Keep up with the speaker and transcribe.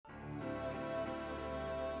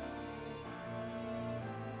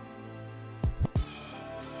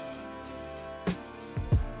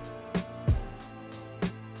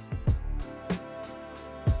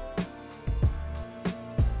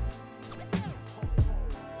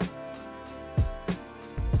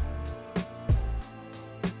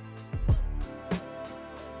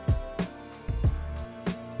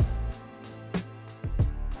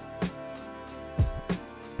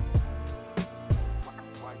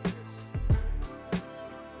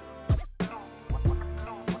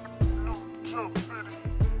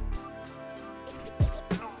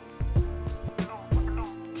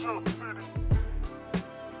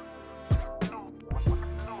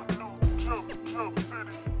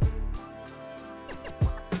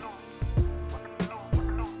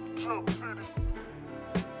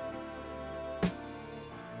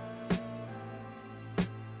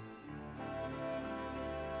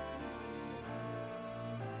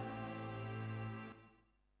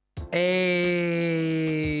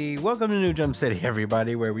Hey, welcome to New Jump City,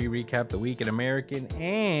 everybody, where we recap the week in American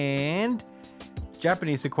and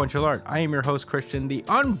Japanese sequential art. I am your host, Christian, the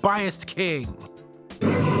unbiased king,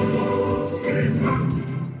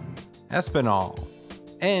 Espinal.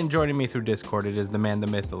 And joining me through Discord, it is the man, the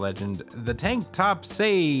myth, the legend, the tank top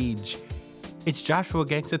sage. It's Joshua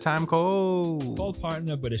Gangsta Time Cole. Called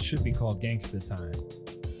partner, but it should be called Gangsta Time.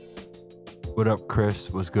 What up, Chris?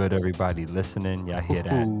 What's good, everybody listening? Y'all hear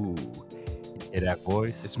that? Ooh. Hear that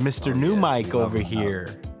voice? It's Mr. New Mike over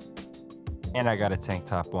here. And I got a tank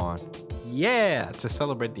top on. Yeah, to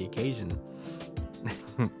celebrate the occasion.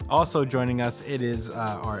 Also joining us, it is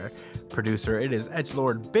our producer. It is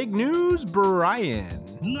Edgelord Big News Brian.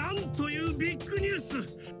 What's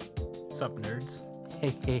up, nerds?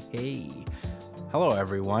 Hey. Hello,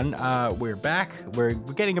 everyone. We're back. We're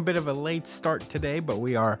getting a bit of a late start today, but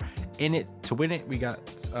we are in it to win it. We got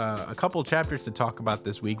a couple chapters to talk about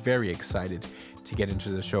this week. Very excited to get into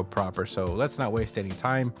the show proper. So let's not waste any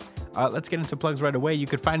time. Let's get into plugs right away. You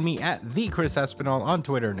can find me at the Chris Espinal on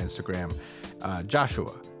Twitter and Instagram.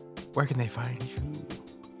 Joshua, where can they find you?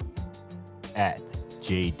 At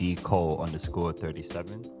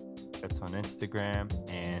JDCole_37. That's on Instagram.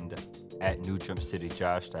 And at New Jump City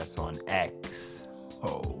Josh. That's on X.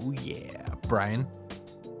 Oh, yeah. Brian?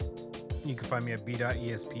 You can find me at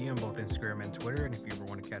b.esp on both Instagram and Twitter. And if you ever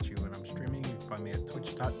want to catch me when I'm streaming, you can find me at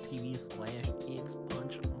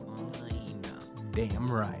twitch.tv/itspunchline.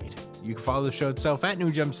 Damn right. You can follow the show itself at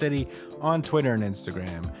New Jump City on Twitter and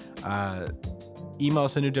Instagram. Email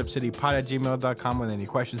us at newjumpcitypod@gmail.com with any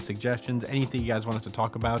questions, suggestions, anything you guys want us to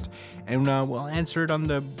talk about. And we'll answer it on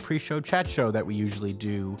the pre-show chat show that we usually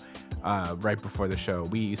do right before the show.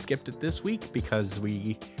 We skipped it this week because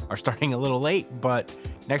we are starting a little late, but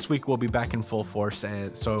next week we'll be back in full force.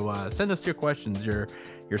 And so send us your questions, your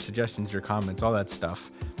suggestions, your comments, all that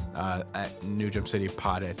stuff at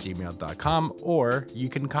newjumpcitypod@gmail.com, or you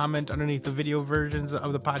can comment underneath the video versions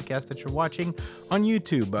of the podcast that you're watching on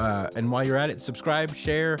YouTube. And while you're at it, subscribe,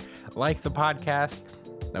 share, like the podcast.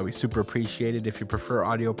 That we super appreciate it. If you prefer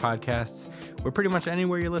audio podcasts, we're pretty much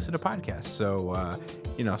anywhere you listen to podcasts. So,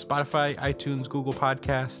 Spotify, iTunes, Google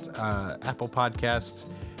Podcasts, Apple Podcasts,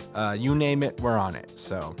 you name it, we're on it.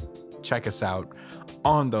 So check us out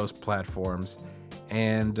on those platforms.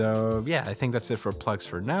 And I think that's it for plugs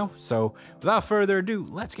for now. So without further ado,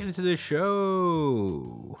 let's get into the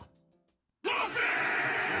show.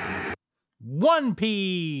 One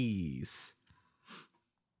Piece.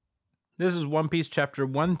 This is One Piece chapter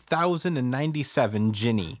 1097,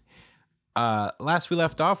 Ginny. Last we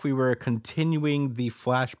left off, we were continuing the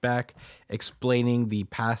flashback explaining the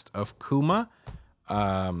past of Kuma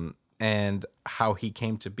and how he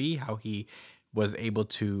came to be, how he was able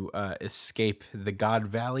to escape the God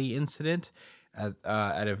Valley incident at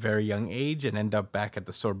a very young age and end up back at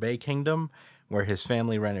the Sorbet Kingdom where his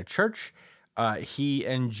family ran a church. He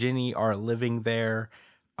and Ginny are living there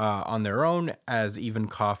on their own, as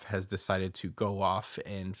Ivankov has decided to go off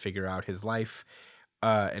and figure out his life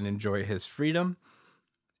and enjoy his freedom.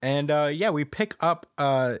 And we pick up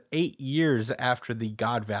 8 years after the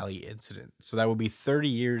God Valley incident. So that would be 30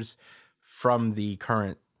 years from the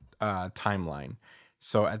current timeline.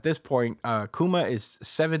 So at this point, Kuma is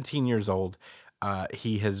 17 years old.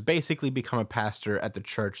 He has basically become a pastor at the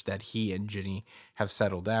church that he and Ginny have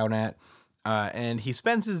settled down at. And he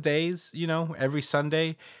spends his days, every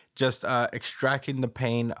Sunday just extracting the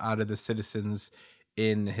pain out of the citizens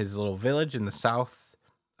in his little village in the south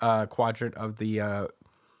quadrant of the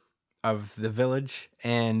village.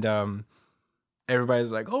 And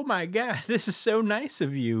everybody's like, "Oh my God, this is so nice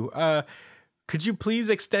of you. Could you please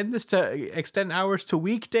extend hours to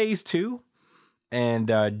weekdays too?"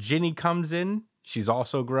 And Ginny comes in. She's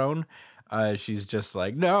also grown. She's just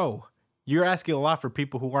like, "No. You're asking a lot for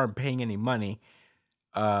people who aren't paying any money."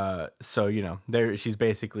 She's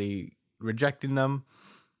basically rejecting them.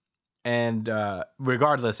 And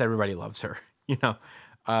regardless, everybody loves her, even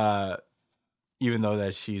though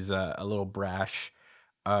that she's a little brash.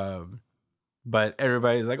 But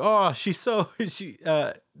everybody's like, "Oh,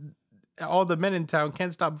 all the men in town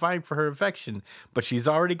can't stop vying for her affection." But she's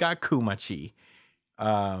already got Kumachi.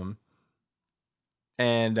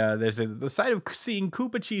 And the sight of seeing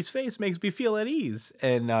Kumachi's face makes me feel at ease.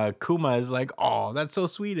 And Kuma is like, "Oh, that's so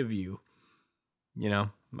sweet of you."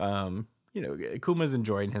 Kuma's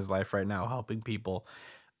enjoying his life right now, helping people.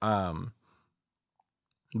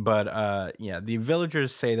 But yeah, the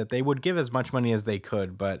villagers say that they would give as much money as they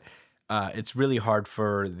could, but it's really hard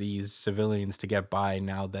for these civilians to get by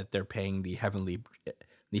now that they're paying the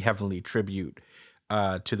heavenly tribute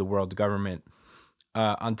to the world government.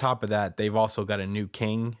 On top of that, they've also got a new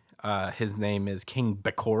king. His name is King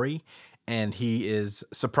Bakori, and he is,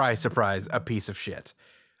 surprise, surprise, a piece of shit.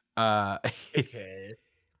 Uh,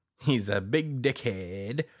 he's a big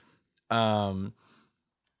dickhead. Um,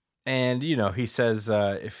 and he says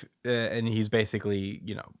if and he's basically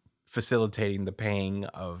facilitating the paying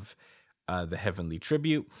of the heavenly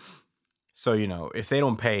tribute. So if they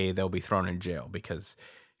don't pay, they'll be thrown in jail because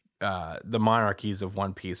the monarchies of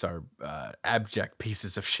One Piece are abject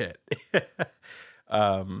pieces of shit.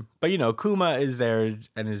 But Kuma is there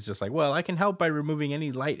and is just like, well, I can help by removing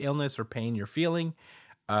any light illness or pain you're feeling.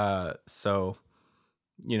 So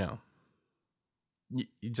you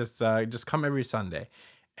just come every Sunday.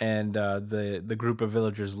 And the group of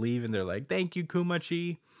villagers leave, and they're like, "Thank you,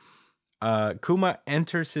 Kumachi." Kuma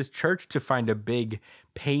enters his church to find a big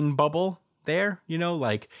pain bubble there.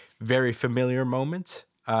 Like very familiar moments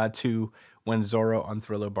to when Zoro on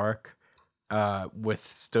Thriller Bark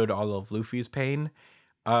withstood all of Luffy's pain.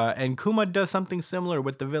 And Kuma does something similar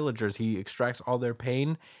with the villagers. He extracts all their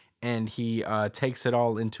pain, and he takes it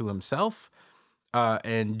all into himself.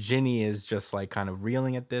 And Ginny is just like kind of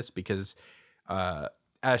reeling at this because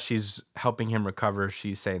as she's helping him recover,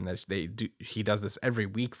 she's saying that he does this every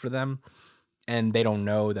week for them, and they don't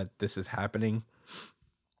know that this is happening.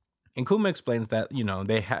 And Kuma explains that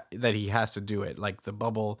that he has to do it. Like the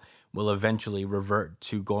bubble will eventually revert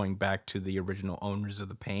to going back to the original owners of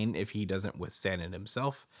the pain if he doesn't withstand it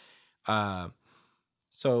himself.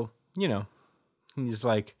 So he's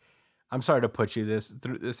like, "I'm sorry to put you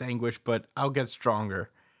through this anguish, but I'll get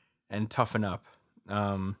stronger and toughen up."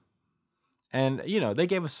 And they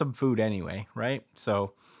gave us some food anyway, right?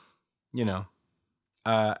 So,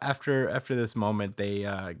 after this moment,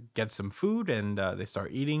 they get some food and they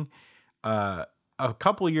start eating. A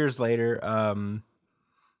couple years later,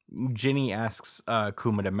 Ginny asks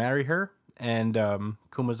Kuma to marry her, and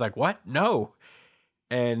Kuma's like, "What? No!"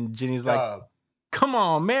 And Ginny's like, "Come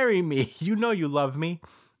on, marry me. You know you love me.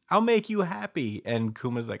 I'll make you happy." And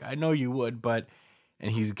Kuma's like, "I know you would, but,"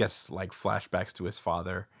 and he gets like flashbacks to his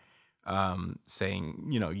father.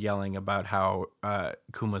 Saying, yelling about how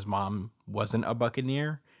Kuma's mom wasn't a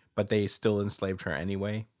buccaneer, but they still enslaved her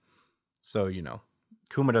anyway. So,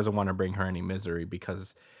 Kuma doesn't want to bring her any misery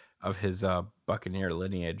because of his buccaneer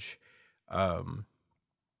lineage. But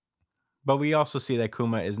we also see that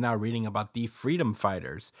Kuma is now reading about the freedom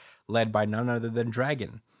fighters led by none other than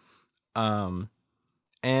Dragon. And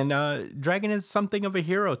Dragon is something of a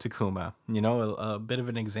hero to Kuma, a bit of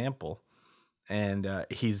an example. And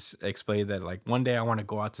he's explained that like one day I want to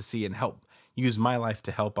go out to sea and use my life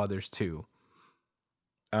to help others too.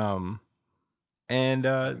 And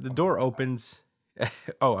the door opens.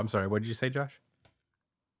 Oh, I'm sorry. What did you say, Josh?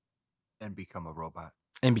 And become a robot.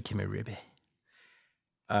 And become a ribby.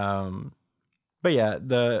 But yeah,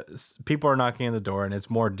 the people are knocking on the door, and it's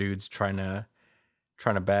more dudes trying to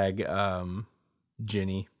bag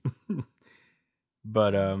Ginny.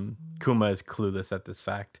 But Kuma is clueless at this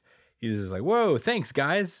fact. He's just like, "Whoa, thanks,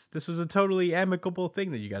 guys. This was a totally amicable thing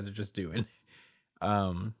that you guys are just doing."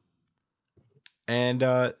 And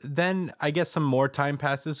then I guess some more time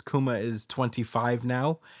passes. Kuma is 25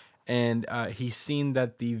 now, and he's seen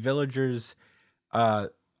that the villagers, I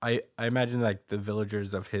imagine like the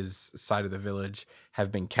villagers of his side of the village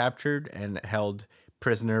have been captured and held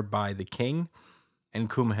prisoner by the king, and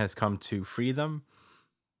Kuma has come to free them.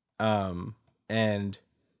 And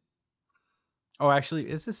oh, actually,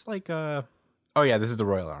 is this like oh yeah, this is the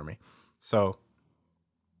Royal Army. So,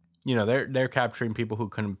 they're capturing people who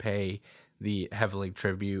couldn't pay the heavenly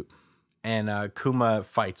tribute, and Kuma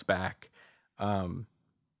fights back. And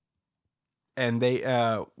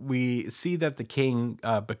we see that the king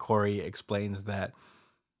Bakori explains that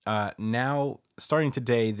now, starting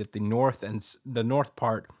today, that the north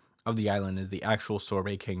part of the island is the actual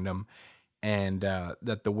Sorbet Kingdom, and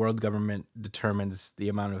that the world government determines the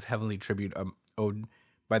amount of heavenly tribute owed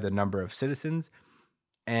by the number of citizens,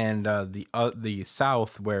 and the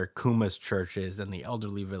south, where Kuma's church is and the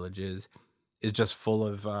elderly villages, is just full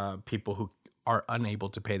of people who are unable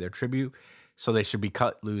to pay their tribute, so they should be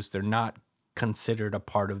cut loose. They're not considered a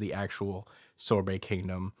part of the actual Sorbet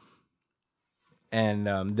Kingdom, and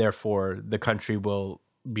therefore the country will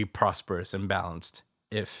be prosperous and balanced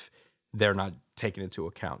if they're not taken into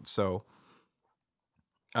account. So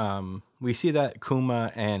we see that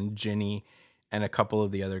Kuma and Ginny and a couple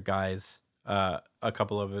of the other guys, a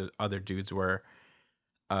couple of other dudes were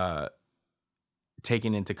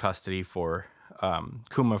taken into custody for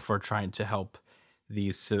Kuma for trying to help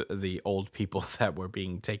the old people that were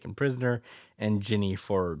being taken prisoner, and Ginny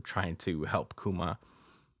for trying to help Kuma,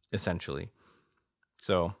 essentially.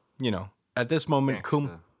 So, at this moment,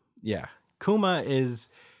 Kuma is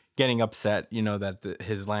getting upset, that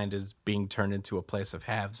his land is being turned into a place of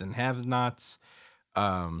haves and have-nots.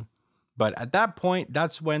 But at that point,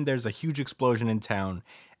 that's when there's a huge explosion in town,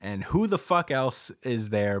 and who the fuck else is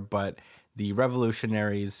there but the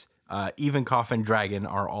revolutionaries? Even Coffin Dragon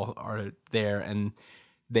are there, and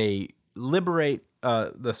they liberate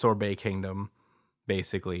the Sorbet Kingdom,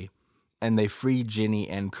 basically, and they free Ginny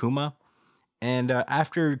and Kuma. And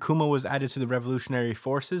after Kuma was added to the revolutionary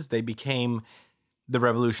forces, they became the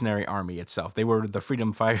Revolutionary Army itself. They were the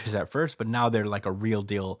freedom fighters at first, but now they're like a real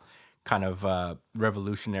deal kind of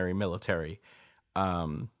revolutionary military.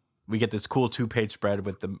 We get this cool 2-page spread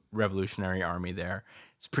with the Revolutionary Army there.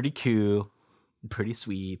 It's pretty cool, pretty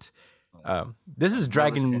sweet. This is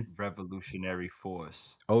Dragon Revolutionary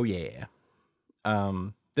Force. Oh yeah.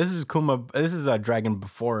 This is Kuma. This is a Dragon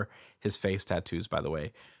before his face tattoos, by the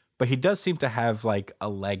way. But he does seem to have like a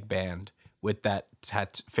leg band with that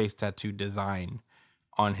face tattoo design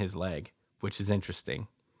on his leg, which is interesting.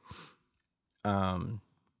 But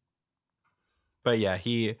yeah,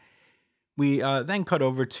 we then cut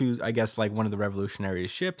over to, I guess, like one of the revolutionary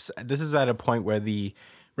ships. This is at a point where the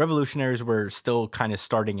revolutionaries were still kind of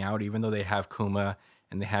starting out, even though they have Kuma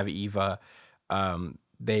and they have Eva.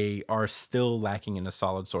 They are still lacking in a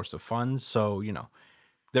solid source of funds. So,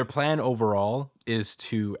 their plan overall is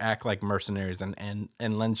to act like mercenaries and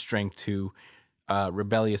lend strength to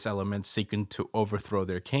rebellious elements seeking to overthrow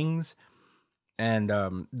their kings. And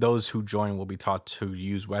those who join will be taught to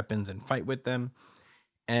use weapons and fight with them.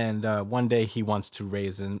 And one day he wants to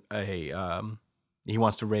raise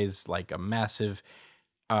like a massive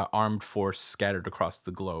armed force scattered across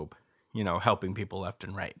the globe, helping people left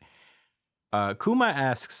and right. Kuma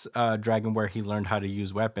asks Dragon where he learned how to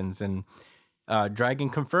use weapons, and Dragon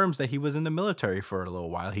confirms that he was in the military for a little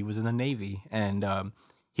while. He was in the Navy, and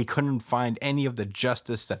he couldn't find any of the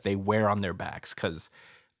justice that they wear on their backs, because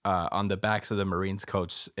on the backs of the Marines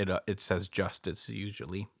coats, it says justice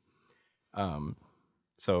usually.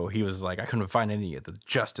 So he was like, I couldn't find any of the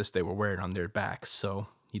justice they were wearing on their backs, so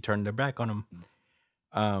he turned their back on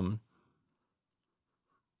them.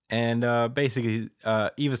 And basically,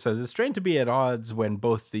 Eva says it's strange to be at odds when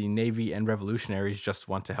both the Navy and revolutionaries just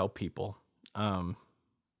want to help people.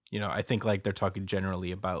 I think like they're talking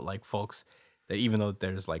generally about like folks that even though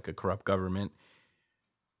there's like a corrupt government,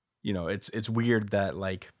 it's weird that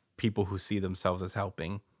like people who see themselves as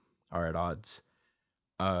helping are at odds.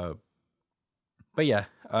 But yeah,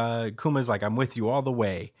 Kuma's like, I'm with you all the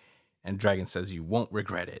way. And Dragon says, you won't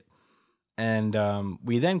regret it. And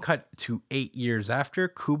we then cut to 8 years after.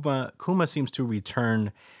 Kuma seems to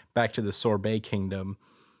return back to the Sorbet Kingdom.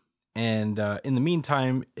 And in the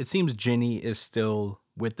meantime, it seems Ginny is still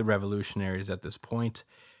with the revolutionaries at this point.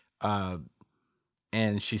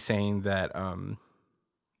 And she's saying that,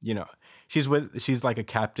 she's like a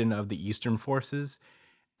captain of the Eastern forces.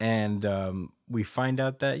 And we find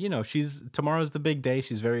out that, tomorrow's the big day.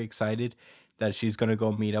 She's very excited that she's going to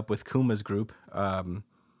go meet up with Kuma's group.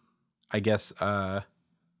 I guess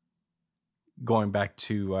going back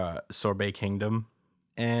to Sorbet Kingdom.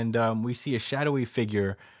 And we see a shadowy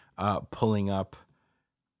figure pulling up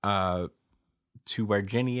to where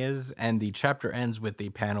Ginny is. And the chapter ends with the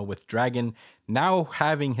panel with Dragon now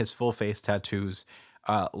having his full face tattoos,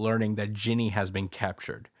 learning that Ginny has been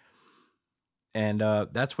captured. And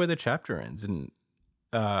that's where the chapter ends. And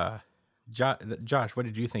Josh, what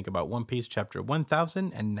did you think about One Piece chapter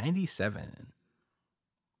 1097?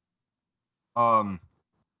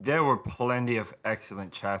 There were plenty of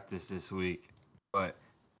excellent chapters this week, but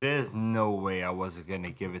there's no way I wasn't gonna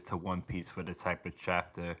give it to One Piece for the type of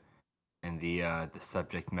chapter and the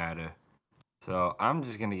subject matter. So I'm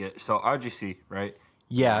just gonna get RGC, right?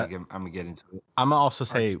 Yeah, I'm gonna get into it. I'm gonna also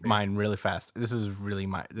say mine really fast. This is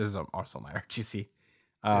also my RGC.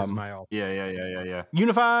 This is my all. Yeah.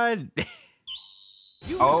 Unified. Is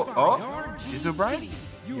it Brian?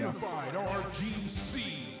 Unified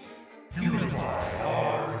RGC.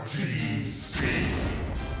 Unified RGC.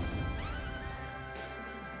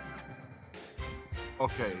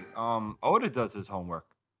 Okay. Oda does his homework.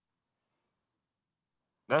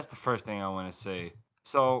 That's the first thing I want to say.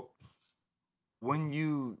 So when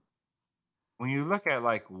you look at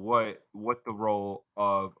like what the role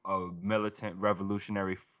of a militant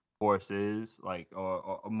revolutionary force is, like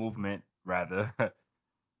or a movement rather,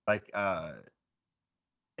 like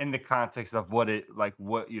in the context of what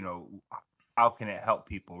how can it help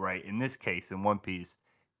people, right? In this case, in One Piece,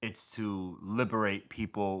 it's to liberate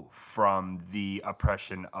people from the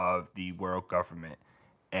oppression of the world government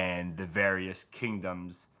and the various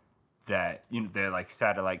kingdoms that, you know, they're like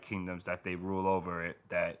satellite kingdoms that they rule over it,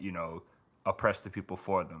 that, you know, oppress the people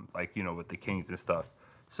for them, like, you know, with the kings and stuff.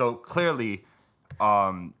 So clearly,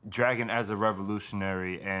 Dragon as a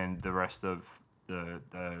revolutionary and the rest of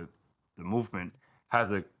the movement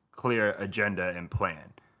has a clear agenda and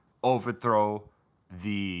plan: overthrow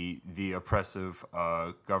the oppressive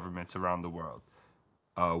governments around the world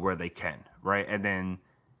where they can, right? And then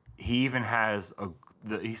he even has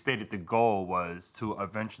he stated the goal was to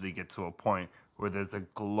eventually get to a point where there's a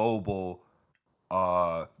global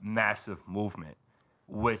massive movement,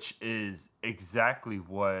 which is exactly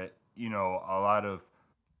what, you know, a lot of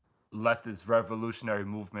leftist revolutionary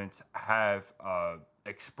movements have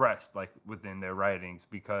expressed, like within their writings.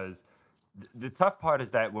 Because the tough part is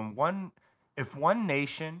that if one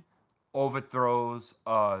nation overthrows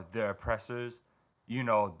their oppressors, you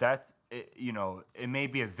know, that's it, you know, it may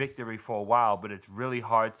be a victory for a while, but it's really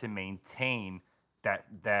hard to maintain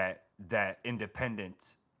that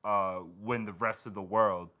independence when the rest of the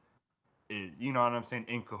world is, you know what I'm saying,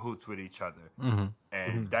 in cahoots with each other. Mm-hmm.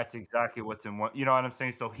 And that's exactly what's in one, you know what I'm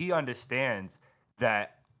saying? So he understands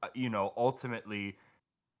that, you know, ultimately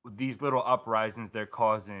these little uprisings they're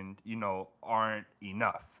causing, you know, aren't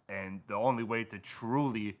enough. And the only way to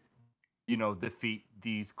truly, you know, defeat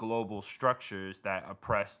these global structures that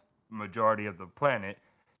oppress majority of the planet,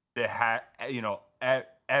 you know,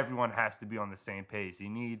 everyone has to be on the same page. They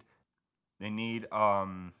need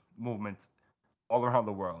movements all around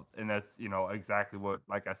the world, and that's, you know, exactly what,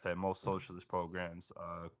 like I said, most socialist programs.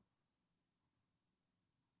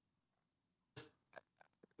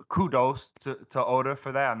 Kudos to Oda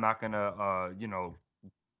for that. I'm not gonna you know,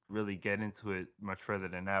 really get into it much further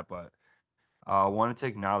than that, but I wanted to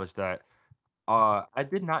acknowledge that I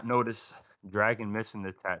did not notice Dragon missing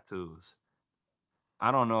the tattoos.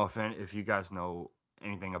 I don't know if you guys know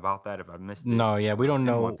anything about that, if I missed it No, yeah, we don't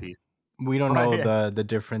in One know. Piece. We don't know But the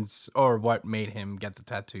difference or what made him get the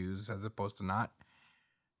tattoos as opposed to not.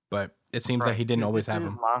 But it seems that right, he didn't because always this have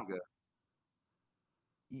is them. manga.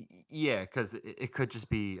 Yeah, because it could just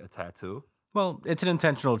be a tattoo, Well, it's an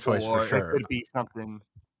intentional choice for or it sure. could be something.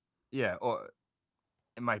 Yeah, or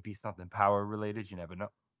it might be something power related. You never know.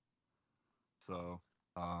 So,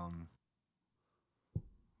 um,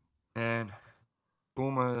 and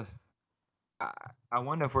Puma, I, I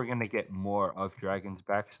wonder if we're gonna get more of Dragon's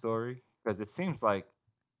backstory, because it seems like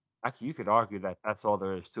actually you could argue that that's all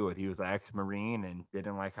there is to it. He was an ex-marine and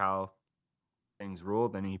didn't like how things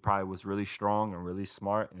ruled, and he probably was really strong and really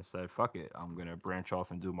smart and said, "Fuck it, I'm gonna branch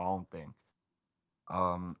off and do my own thing."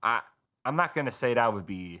 Um, I I'm not gonna say that would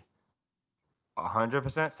be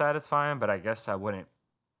 100% satisfying, but I guess I wouldn't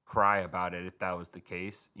cry about it if that was the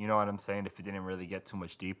case. You know what I'm saying? If it didn't really get too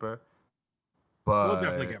much deeper. We'll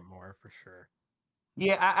definitely But get more for sure.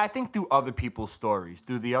 yeah, I think through other people's stories,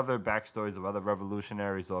 through the other backstories of other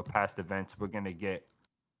revolutionaries or past events, we're gonna get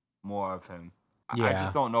more of him. I just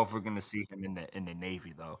Yeah, don't know if we're gonna see him in the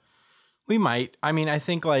Navy though. we might. I mean, I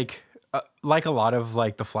think like a lot of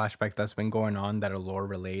like the flashback that's been going on that are lore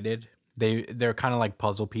related. They're kind of like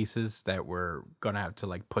puzzle pieces that we're gonna have to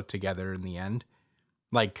like put together in the end.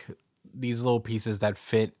 Like these little pieces that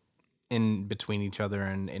fit in between each other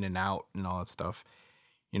and in and out and all that stuff.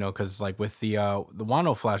 You know, because like with the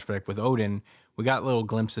Wano flashback with Odin, we got little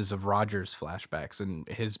glimpses of Roger's flashbacks and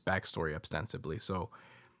his backstory ostensibly. So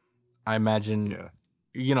I imagine, Yeah.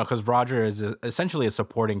 you know, because Roger is essentially a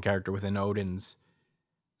supporting character within Odin's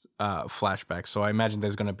flashback. So I imagine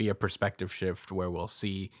there's going to be a perspective shift where we'll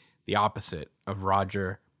see the opposite of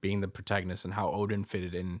Roger being the protagonist and how Odin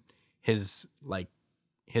fitted in his like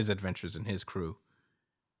his adventures and his crew.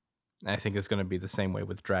 And I think it's going to be the same way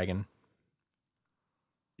with Dragon.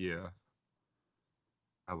 Yeah,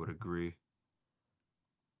 I would agree.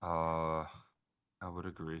 Uh, I would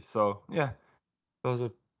agree. So yeah, those are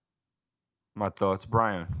my thoughts.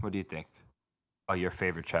 Brian, what do you think? Oh, your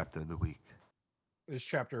favorite chapter of the week? This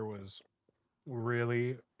chapter was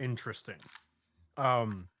really interesting.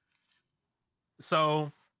 Um,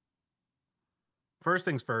 so first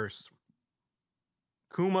things first,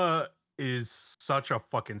 Kuma is such a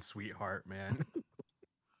fucking sweetheart, man.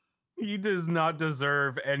 He does not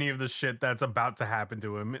deserve any of the shit that's about to happen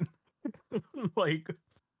to him. Like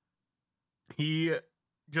he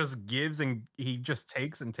just gives and he just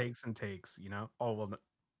takes and takes and takes, you know? Oh, well,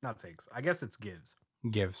 not takes. I guess it's gives.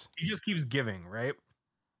 Gives. He just keeps giving, right?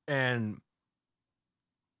 And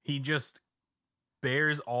he just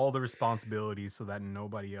bears all the responsibilities so that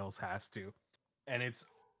nobody else has to. And it's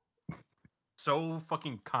so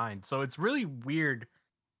fucking kind. So it's really weird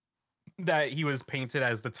that he was painted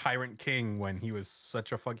as the tyrant king when he was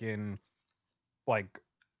such a fucking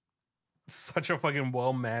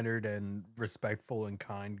well-mannered and respectful and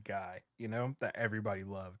kind guy, you know, that everybody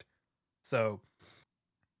loved. So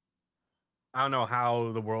I don't know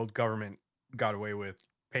how the world government got away with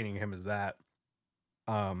painting him as that.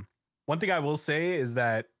 One thing I will say is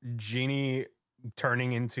that Genie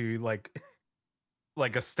turning into like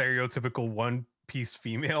a stereotypical One Piece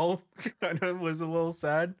female kind of was a little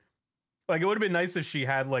sad. Like it would have been nice if she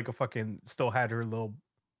had like still had her little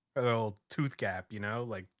tooth gap, you know,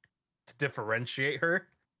 like to differentiate her.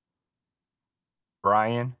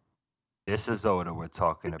 Brian, this is Oda we're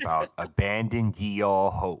talking about. Abandon ye all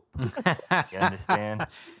hope. You understand?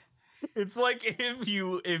 It's like if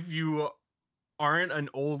you aren't an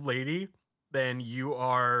old lady, then you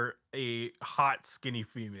are a hot skinny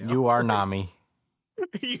female. You are Nami.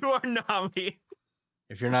 You are Nami.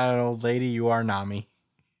 If you're not an old lady, you are Nami.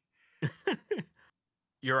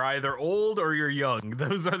 You're either old or you're young.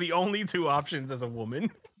 Those are the only two options as a woman.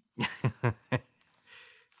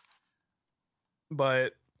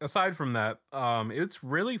 But aside from that, it's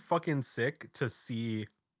really fucking sick to see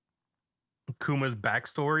Kuma's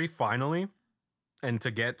backstory finally, and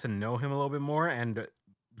to get to know him a little bit more, and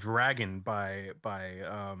Dragon by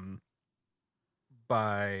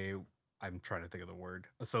I'm trying to think of the word,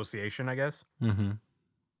 association, I guess. Mm-hmm.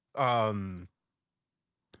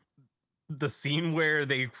 The scene where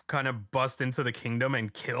they kind of bust into the kingdom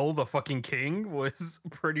and kill the fucking king was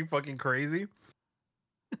pretty fucking crazy.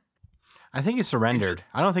 I think he surrendered.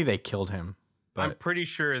 I don't think they killed him. But I'm pretty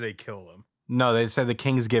sure they kill him. no, they said the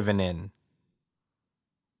king's given in.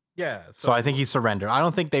 Yeah. So I think he surrendered. I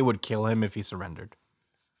don't think they would kill him if he surrendered.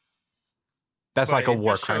 That's But like a it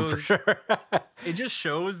war just crime for shows- sure. it just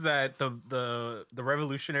shows that the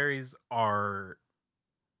revolutionaries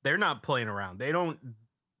they're not playing around. They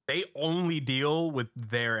only deal with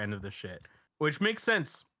their end of the shit, which makes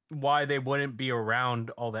sense why they wouldn't be around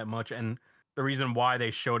all that much, and the reason why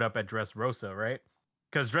they showed up at Dressrosa, right?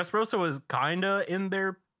 Because Dressrosa was kind of in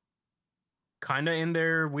their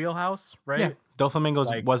wheelhouse, right? Yeah, Doflamingo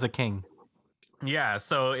Like- was a king. Yeah,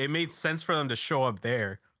 so it made sense for them to show up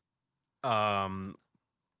there. And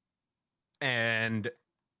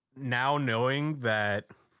now knowing that,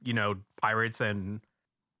 you know, pirates and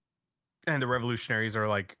the revolutionaries are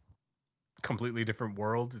like completely different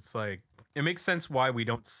worlds, it's like it makes sense why we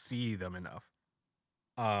don't see them enough.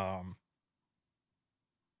 But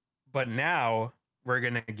now we're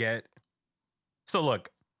gonna get. So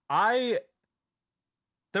look,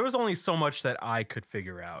 there was only so much that I could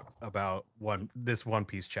figure out about this One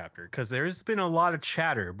Piece chapter, because there's been a lot of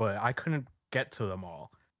chatter, but I couldn't get to them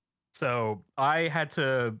all. So I had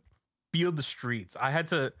to feel the streets. I had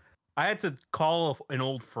to call an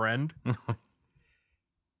old friend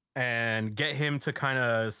and get him to kind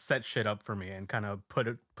of set shit up for me and kind of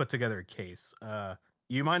put together a case.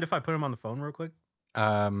 You mind if I put him on the phone real quick?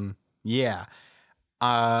 Yeah.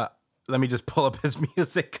 Let me just pull up his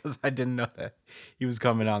music because I didn't know that he was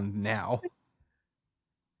coming on now.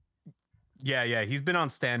 Yeah, he's been on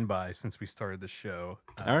standby since we started the show.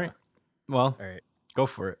 All right. Well, All right. go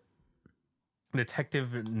for it.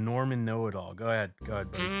 Detective Norman Know-It-All. Go ahead, buddy.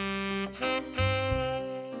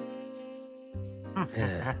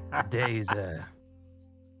 Today's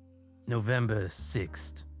November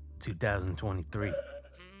 6th, 2023.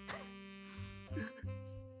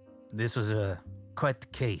 This was quite the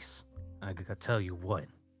case. I gotta tell you what.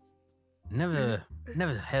 Never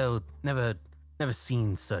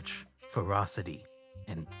seen such ferocity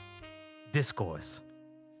and discourse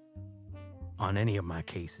on any of my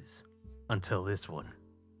cases until this one.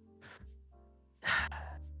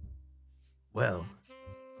 Well,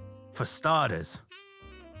 for starters,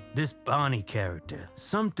 this Bonnie character,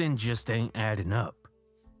 something just ain't adding up.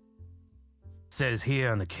 Says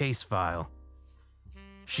here on the case file,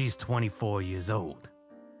 she's 24 years old.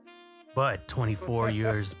 But 24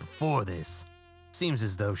 years before this, seems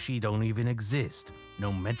as though she don't even exist.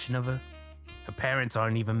 No mention of her. Her parents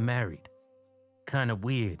aren't even married. Kinda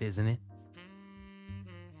weird, isn't it?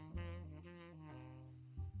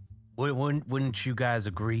 Wouldn't you guys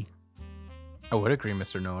agree? I would agree,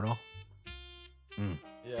 Mr. Know-It-All.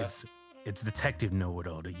 It's Detective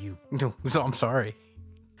Know-It-All to you. No, so I'm sorry.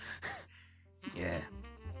 Yeah.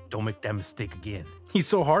 Don't make that mistake again. He's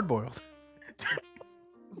so hard-boiled.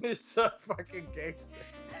 It's so fucking gangster.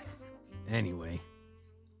 Anyway,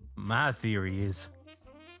 my theory is,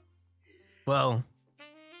 well,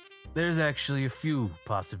 there's actually a few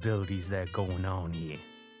possibilities that are going on here.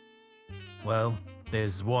 Well,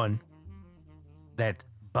 there's one, that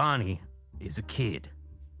Bonnie is a kid.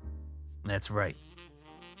 That's right.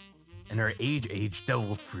 And her age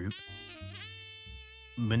devil fruit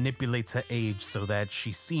manipulates her age so that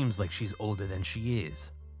she seems like she's older than she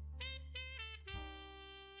is.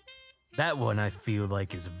 That one I feel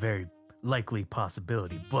like is a very likely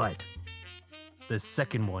possibility, but the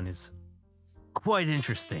second one is quite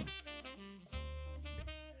interesting.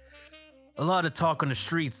 A lot of talk on the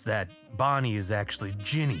streets that Bonnie is actually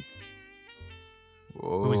Ginny,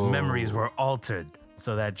 whose memories were altered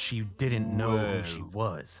so that she didn't know who she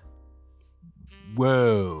was.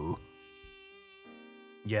 Whoa.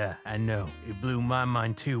 Yeah, I know. It blew my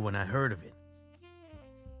mind too when I heard of it.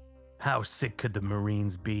 How sick could the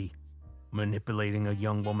Marines be, manipulating a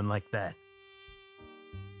young woman like that?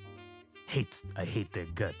 I hate their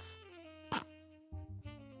guts.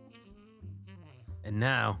 And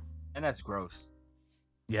now, And that's gross.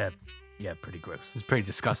 yeah, pretty gross. It's pretty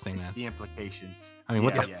disgusting, man. The implications. I mean,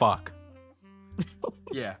 what the fuck?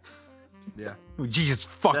 Yeah. Yeah. Jesus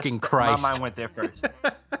fucking That's- Christ. My mind went there first.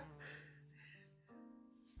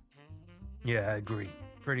 Yeah, I agree.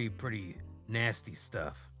 Pretty nasty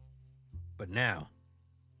stuff. But now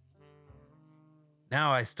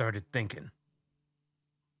I started thinking,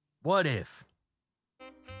 what if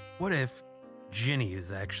Ginny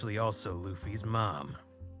is actually also Luffy's mom?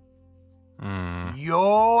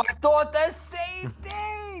 Yo, I thought the same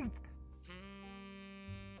thing.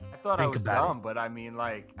 I thought I Think was about dumb, it. but I mean,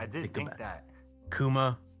 like, I did Think think about that.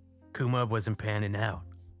 Kuma wasn't panning out.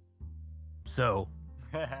 So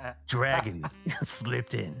Dragon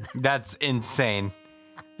slipped in. That's insane.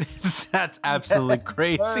 That's absolutely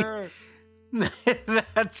crazy. Sir.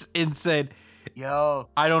 That's insane. Yo,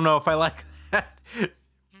 I don't know if I like that.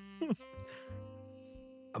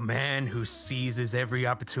 A man who seizes every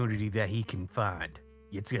opportunity that he can find.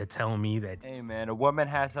 You're gonna tell me that hey man, a woman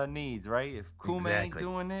has her needs, right? If Kuma ain't Exactly.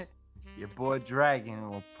 doing it, your boy Dragon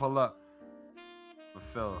will pull up,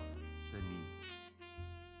 fulfill the need.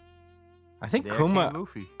 I think There Kuma. came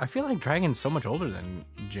Luffy. I feel like Dragon's so much older than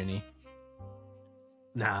Ginny.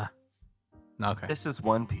 nah. Okay. This is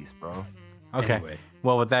One Piece, bro. Okay. Anyway,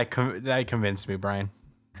 Well, with that, that convinced me, Brian.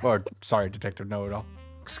 Or sorry, Detective Know-It-All.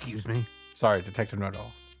 excuse me. Sorry, Detective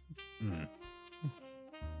Know-It-All. Mm.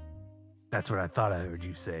 That's what I thought I heard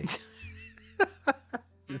you say.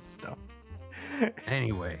 It's stuff.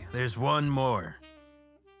 Anyway, there's one more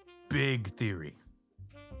big theory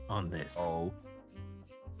on this. Oh.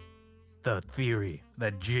 The theory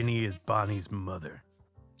that Ginny is Bonnie's mother.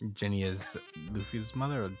 Ginny is Luffy's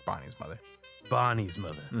mother or Bonnie's mother? Bonnie's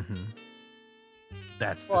mother. Mm-hmm.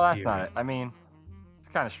 That's the Well, that's theory. not it. I mean, it's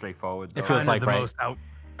kind of straightforward. Though. It feels like right.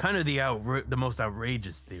 The most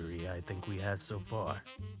outrageous theory I think we have so far.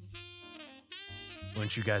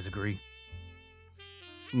 Wouldn't you guys agree?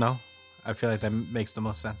 No, I feel like that makes the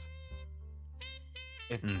most sense.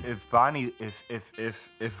 If Bonnie, if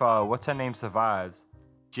what's her name survives,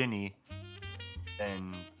 Ginny,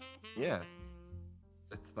 then yeah,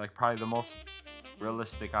 it's like probably the most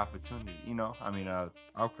realistic opportunity. You know, I mean,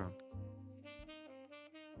 outcome.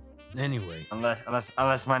 Anyway, Unless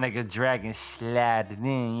my nigga Dragon slided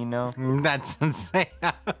in, you know. That's insane.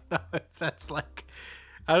 I don't know if that's like,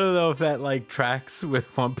 I don't know if that like tracks with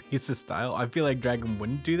One Piece's style. I feel like Dragon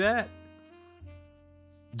wouldn't do that.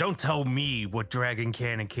 don't tell me what Dragon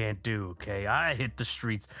can and can't do, okay? I hit the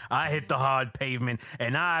streets, I hit the hard pavement,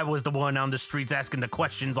 and I was the one on the streets asking the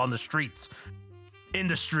questions on the streets. In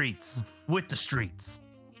the streets. With the streets.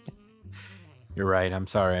 You're right. I'm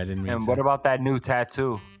sorry. I didn't mean And to. what about that new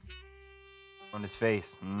tattoo on his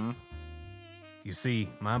face? Hmm? You see,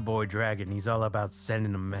 my boy Dragon, he's all about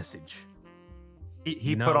sending a message. He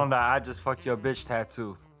You put know- on the "I just fucked your bitch"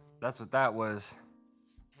 tattoo. That's what that was.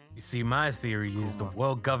 You see, my theory is the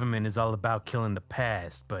world government is all about killing the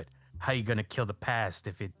past, but how you gonna kill the past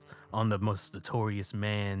if it's on the most notorious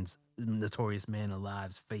man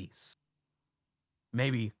alive's face?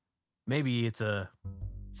 Maybe it's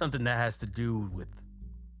something that has to do with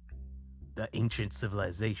the ancient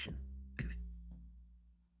civilization.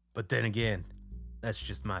 But then again, that's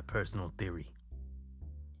just my personal theory.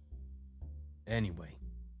 Anyway,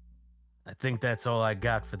 I think that's all I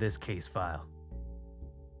got for this case file.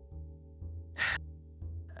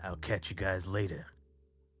 I'll catch you guys later.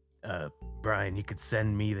 Brian, you could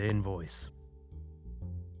send me the invoice.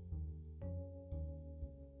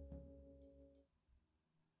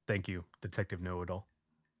 Thank you, Detective Know-It-All.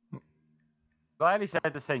 Glad he said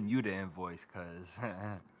to send you the invoice, cause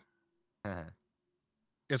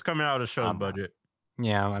It's coming out of the show's I'm not. budget.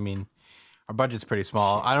 Yeah, I mean, our budget's pretty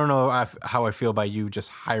small. I don't know how I feel about you just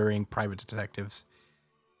hiring private detectives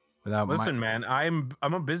without Listen, man, I'm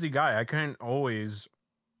a busy guy. I can't always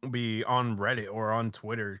be on Reddit or on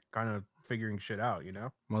Twitter, kind of figuring shit out. You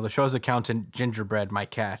know. Well, the show's accountant, Gingerbread, my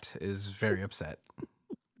cat, is very upset.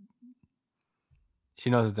 She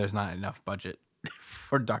knows that there's not enough budget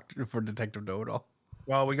for Detective Know-It-All.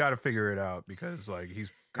 Well, we got to figure it out because like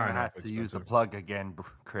he's Gonna kind of have to use the plug again,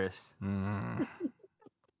 Chris.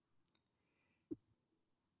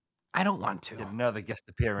 I don't want to. Get another guest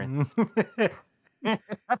appearance.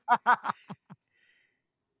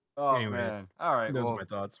 Oh Anyway, man! All right. Those Well, are my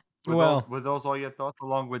thoughts. were those all your thoughts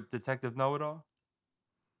along with Detective Know-It-All?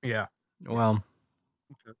 Yeah. Well,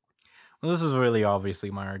 Okay. well, this is really obviously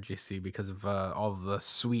my RGC because of all of the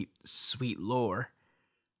sweet lore.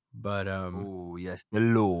 But Oh yes, the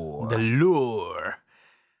lore. the lore.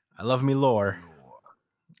 I love me lore.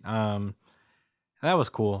 That was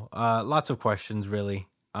cool. Lots of questions, really.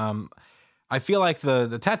 I feel like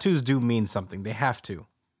the tattoos do mean something. They have to.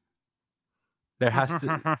 There has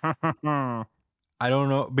to. I don't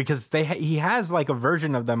know because he has like a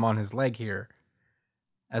version of them on his leg here,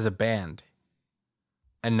 as a band,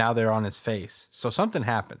 and now they're on his face. So something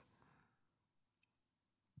happened.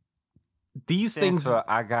 These Stands things. for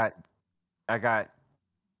I got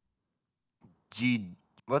G.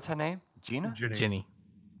 What's her name? Gina. Ginny.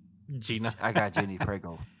 Gina. I got Ginny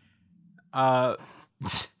Prego. I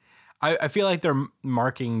feel like they're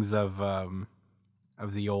markings of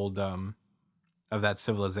the old of that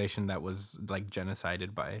civilization that was like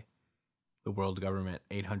genocided by the world government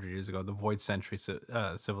 800 years ago, the Void Century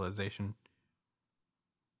civilization.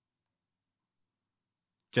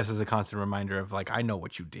 Just as a constant reminder of like, I know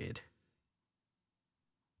what you did.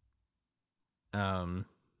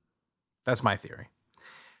 That's my theory.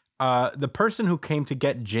 The person who came to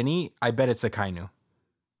get Ginny, I bet it's a Kainu.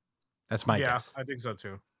 That's my guess. I think so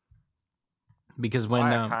too. Because when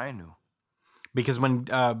Why a Kainu? because when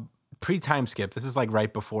pre-time skip, this is like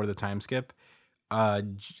right before the time skip,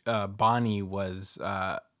 Bonnie was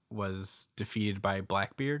defeated by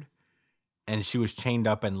Blackbeard, and she was chained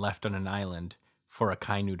up and left on an island for a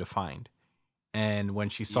Kainu to find. And when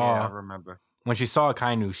she saw, I remember. When she saw a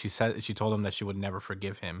Kainu, she told him that she would never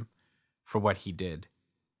forgive him for what he did.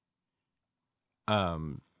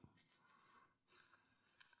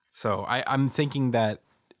 So I'm thinking that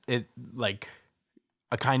it like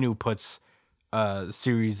Akainu puts a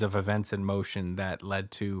series of events in motion that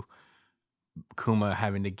led to Kuma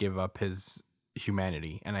having to give up his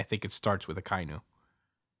humanity, and I think it starts with Akainu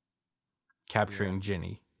capturing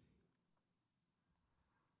Ginny.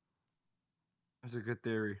 That's a good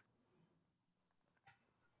theory.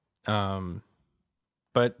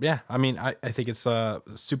 But yeah, I mean, I think it's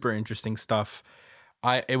super interesting stuff.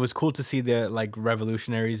 It was cool to see the like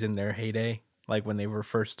revolutionaries in their heyday, like when they were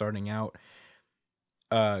first starting out.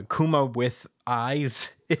 Kuma with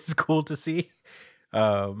eyes is cool to see.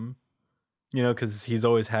 You know, because he's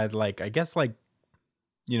always had like, I guess like,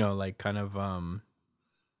 you know, like kind of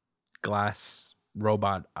glass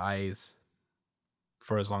robot eyes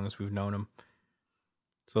for as long as we've known him.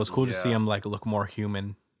 So it's cool to see him like look more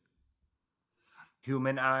human.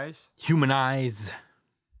 Human eyes. Human eyes.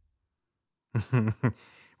 We're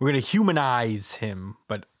gonna humanize him,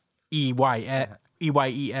 but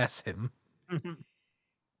EYES him.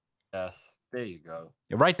 Yes, there you go.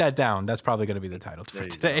 Yeah, write that down. That's probably gonna be the title for There you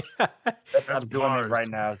today. I'm doing bars. it right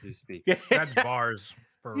now as we speak. That's bars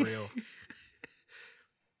for real.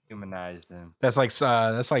 Humanize them. That's like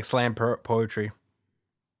slam poetry.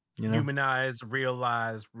 You know, Humanize,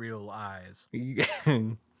 realize, real eyes. we're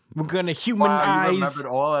gonna Wow, humanize. you remembered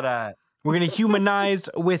all of that. We're gonna humanize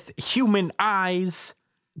with human eyes.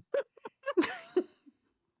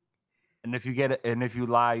 And if you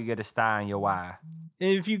lie, you get a star in your eye.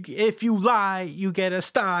 If you lie, you get a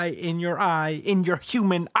sty in your eye, in your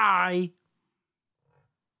human eye.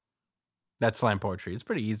 That's slam poetry. It's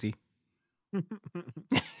pretty easy.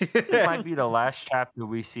 This might be the last chapter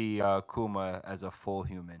we see Kuma as a full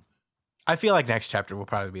human. I feel like next chapter will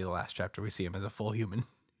probably be the last chapter we see him as a full human.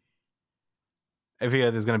 I feel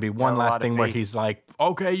like there's going to be one a lot last of thing where faith. he's like,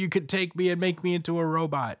 okay, you could take me and make me into a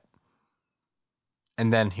robot.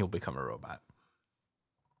 And then he'll become a robot.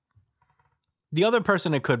 The other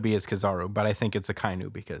person it could be is Kizaru, but I think it's a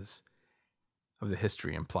Kainu because of the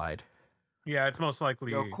history implied. Yeah, it's most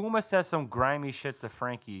likely. Yo, Kuma said some grimy shit to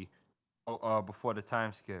Frankie before the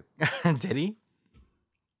time skip. Did he?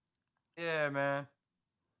 Yeah, man.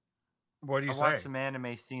 What do you I say? watched some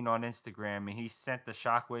anime scene on Instagram, and he sent the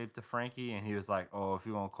shockwave to Frankie, and he was like, "Oh, if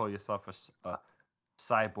you want to call yourself a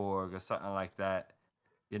cyborg or something like that,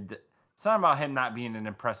 something about him not being an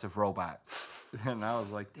impressive robot." And I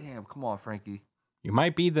was like, "Damn, come on, Frankie." You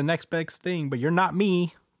might be the next best thing, but you're not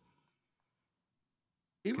me.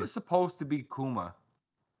 He was supposed to be Kuma.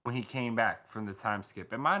 when he came back from the time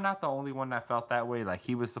skip. Am I not the only one that felt that way? Like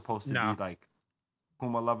he was supposed to No. be like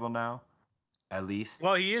Kuma level now, at least.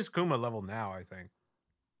 Well, he is Kuma level now, I think.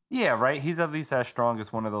 Yeah, right. He's at least as strong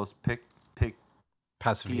as one of those pick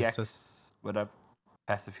Pacifistas. PX whatever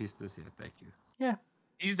pacifistas. Yeah, thank you. Yeah.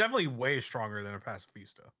 He's definitely way stronger than a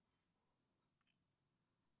pacifista.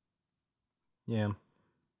 Yeah. Like,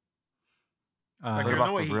 What there's about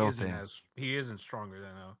no way the real thing? he isn't stronger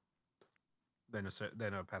than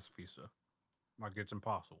a pacifista. Like, it's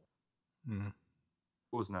impossible. Mm.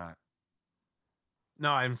 Who's not?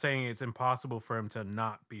 No, I'm saying it's impossible for him to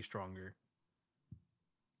not be stronger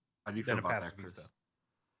How do you feel than a about that, Chris? pacifista.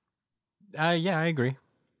 Yeah, I agree.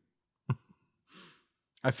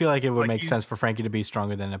 I feel like it would Like, make he's- sense for Frankie to be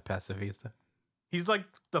stronger than a pacifista. He's like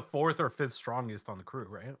the 4th or 5th strongest on the crew,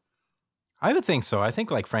 right? I would think so. I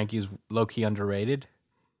think like Frankie's low key underrated.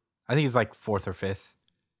 I think he's like 4th or 5th.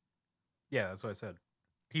 Yeah, that's what I said.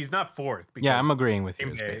 He's not 4th. Yeah, I'm agreeing with you.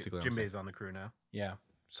 Is Jinbei, basically what I'm saying. Jinbei's on the crew now. Yeah,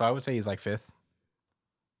 so I would say he's like 5th.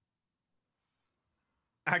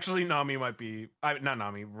 Actually, Nami might be. Not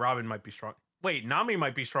Nami. Robin might be strong. Wait, Nami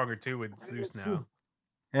might be stronger too with Zeus now.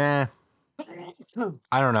 Eh,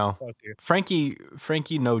 I don't know. Bless you.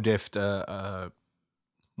 Frankie no diffed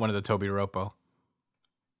one of the Toby Roppo.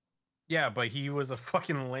 Yeah, but he was a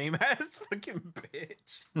fucking lame ass fucking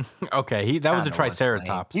bitch. Okay, that was a Kinda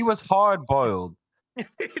Triceratops. He was hard boiled.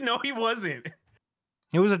 No, he wasn't.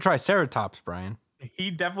 He was a Triceratops, Brian.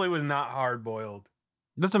 He definitely was not hard boiled.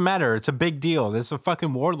 Doesn't matter. It's a big deal. This is a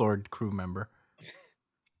fucking Warlord crew member,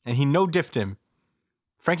 and he no diffed him.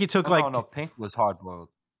 Frankie took No, Pink was hard boiled.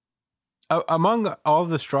 Among all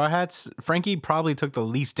the Straw Hats, Frankie probably took the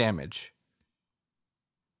least damage.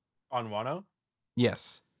 On Wano?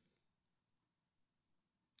 Yes.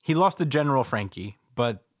 He lost to General Frankie,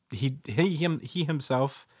 but he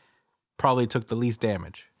himself probably took the least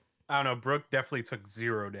damage. I don't know. Brooke definitely took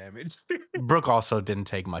 0 damage. Brooke also didn't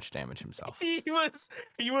take much damage himself. he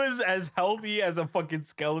was as healthy as a fucking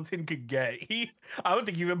skeleton could get. I don't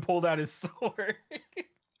think he even pulled out his sword.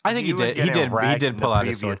 I think he was did. He getting did. He ragged did in pull the out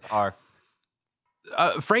his sword. previous arc.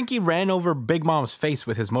 Frankie ran over Big Mom's face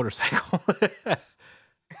with his motorcycle,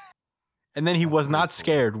 and then he was not pretty cool.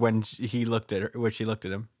 scared when he looked at her. When she looked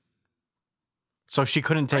at him, so she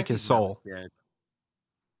couldn't take his Frankie's never soul. scared.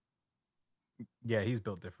 Yeah, he's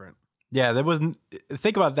built different. Yeah, there wasn't.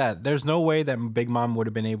 Think about that. There's no way that Big Mom would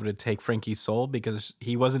have been able to take Frankie's soul because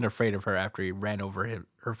he wasn't afraid of her after he ran over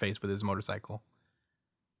her face with his motorcycle.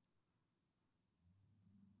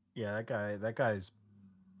 Yeah, that guy's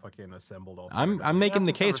fucking assembled all. I'm making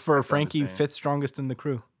the put some case for respect on his Frankie name. 5th strongest in the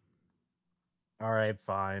crew. All right,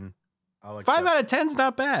 fine. 5 out of 10's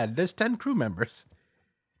not bad. There's 10 crew members.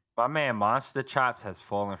 My man Monster Chops has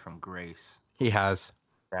fallen from grace. He has.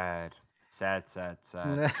 Sad.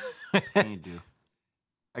 What can you do?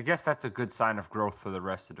 I guess that's a good sign of growth for the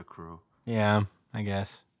rest of the crew. Yeah, I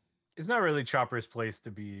guess. It's not really Chopper's place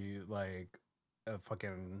to be like a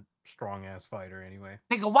fucking strong ass fighter anyway.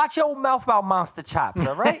 Nigga, watch your mouth about Monster Chops,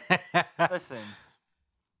 all right? Listen,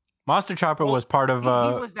 Monster Chopper was part of.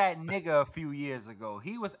 he was that nigga a few years ago.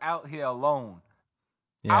 He was out here alone.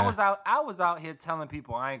 Yeah. I was out here telling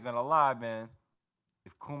people, I ain't gonna lie, man.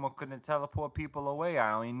 If Kuma couldn't teleport people away,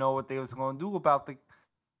 I don't even know what they was gonna do about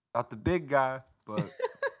the big guy. But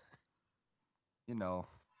you know,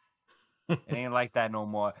 it ain't like that no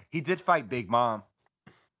more. He did fight Big Mom.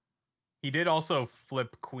 He did also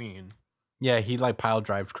flip Queen. Yeah, he like pile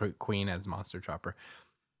drived Queen as Monster Chopper.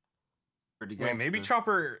 Pretty Wait, maybe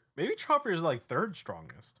gangster. Chopper is like 3rd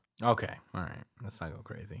strongest. Okay, all right. Let's not go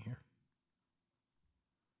crazy here.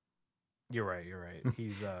 You're right.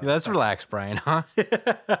 He's Let's second- relax, Brian. Huh?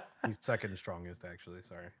 He's 2nd strongest, actually.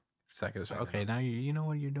 Sorry, Second. I Okay, know. now you know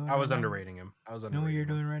what you're doing. I was right now? underrating him. You know what you're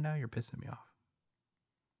doing right now? You're pissing me off.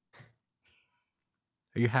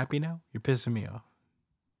 Are you happy now? You're pissing me off.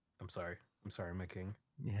 I'm sorry, my king.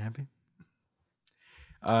 You happy?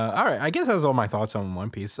 All right. I guess that's all my thoughts on One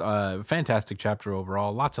Piece. Fantastic chapter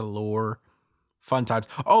overall. Lots of lore, fun times.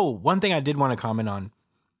 Oh, one thing I did want to comment on.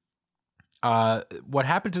 What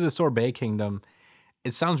happened to the Sorbet Kingdom?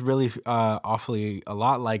 It sounds really awfully a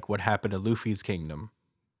lot like what happened to Luffy's kingdom.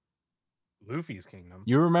 Luffy's kingdom.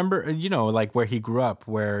 You remember, like where he grew up,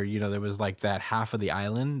 where there was like that half of the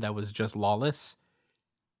island that was just lawless,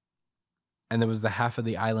 and there was the half of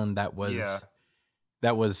the island that was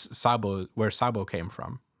Sabo, where Sabo came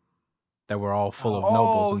from, that were all full of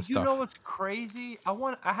nobles and stuff. You know what's crazy?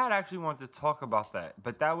 I had actually wanted to talk about that,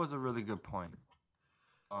 but that was a really good point.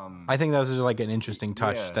 I think that was just like an interesting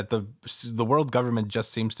touch Yeah. that the world government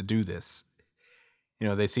just seems to do this.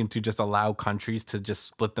 They seem to just allow countries to just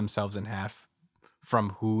split themselves in half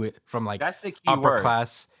from like That's the key upper word.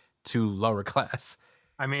 class to lower class.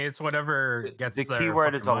 I mean, it's whatever gets The their key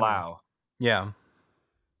word is fucking money. allow. Yeah.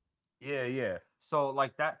 Yeah. So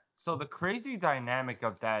like that. So the crazy dynamic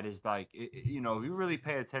of that is like, if you really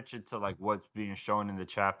pay attention to like what's being shown in the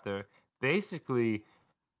chapter, basically,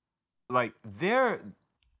 like they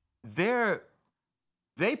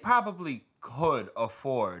probably could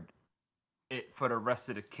afford it for the rest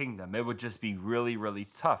of the kingdom. It would just be really, really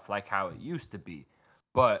tough, like how it used to be.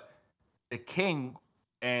 But the king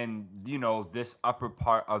and this upper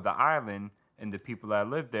part of the island and the people that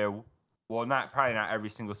live there, well, probably not every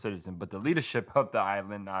single citizen, but the leadership of the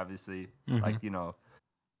island, obviously, like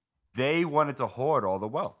they wanted to hoard all the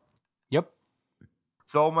wealth. Yep.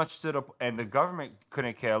 So much and the government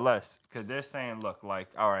couldn't care less because they're saying, look, like,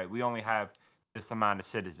 all right, we only have this amount of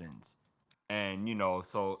citizens. And,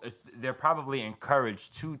 so they're probably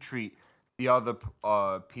encouraged to treat the other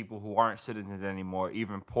people who aren't citizens anymore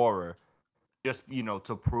even poorer, just,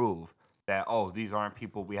 to prove that, oh, these aren't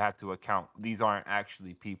people we have to account. These aren't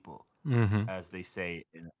actually people, as they say,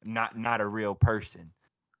 not a real person.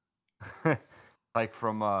 Like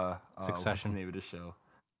from what's the Succession. name of the show?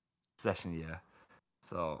 Succession, yeah.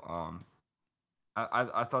 So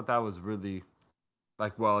I thought that was really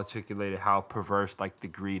like well articulated how perverse like the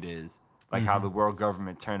greed is, like how the world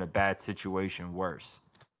government turned a bad situation worse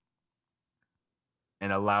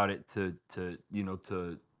and allowed it to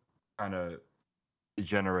kind of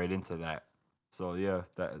degenerate into that. So yeah,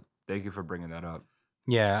 thank you for bringing that up.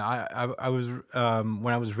 Yeah, I was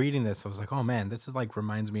when I was reading this, I was like, oh man, this is like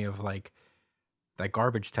reminds me of like that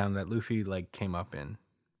garbage town that Luffy like came up in.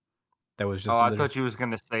 That was just. I thought you was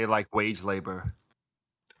gonna say like wage labor.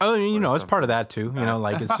 Oh, it's part of that too.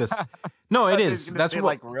 Like it's just no, it is. That's what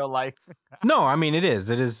like real life. No, I mean it is.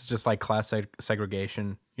 It is just like class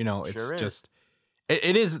segregation. It's Sure is. just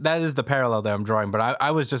it is. That is the parallel that I'm drawing. But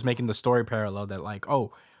I was just making the story parallel that like,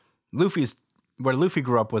 oh, where Luffy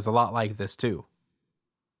grew up was a lot like this too.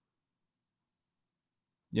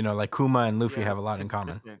 Like Kuma and Luffy have a lot in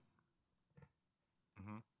common.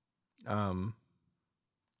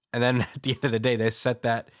 And then at the end of the day, they set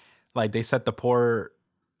the poor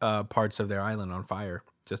parts of their island on fire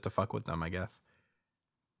just to fuck with them, I guess.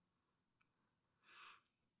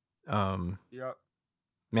 Yep.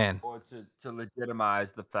 Man. Or to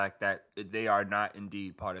legitimize the fact that they are not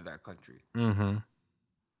indeed part of that country. Mm-hmm.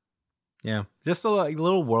 Yeah, just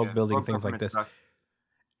little world building things like this.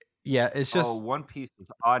 Yeah, it's just One Piece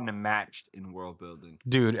is unmatched in world building.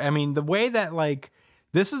 Dude, I mean, the way that like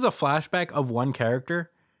this is a flashback of one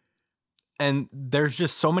character and there's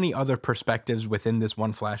just so many other perspectives within this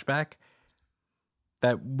one flashback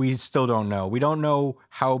that we still don't know. We don't know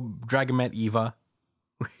how Dragon met Eva.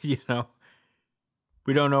 We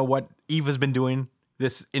don't know what Eva's been doing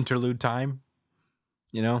this interlude time.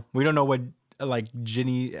 We don't know what like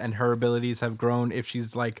Ginny and her abilities have grown, if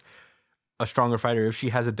she's like a stronger fighter, if she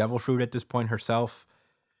has a devil fruit at this point herself.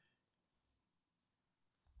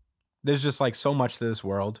 There's just like so much to this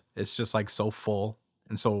world. It's just like so full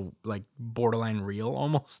and so like borderline real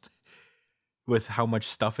almost, with how much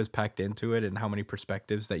stuff is packed into it and how many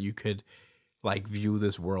perspectives that you could like view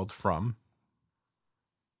this world from.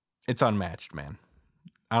 It's unmatched, man.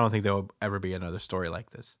 I don't think there'll ever be another story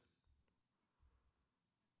like this.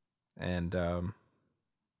 And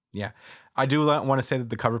yeah, I do want to say that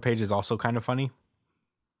the cover page is also kind of funny.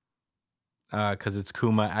 Because it's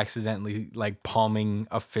Kuma accidentally like palming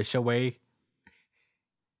a fish away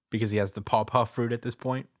because he has the pawpaw fruit at this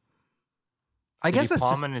point. I guess he that's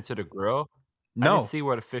palming into the grill. No, I didn't see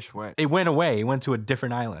where the fish went. It went away. It went to a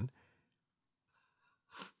different island.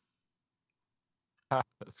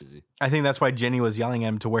 That's easy. I think that's why Jenny was yelling at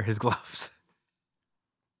him to wear his gloves.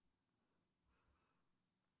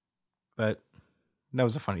 But that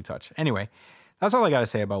was a funny touch. Anyway, that's all I got to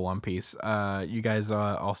say about One Piece. You guys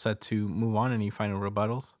all set to move on? Any final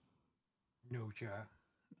rebuttals? No, ja.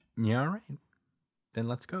 Yeah, all right. Then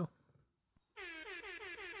let's go.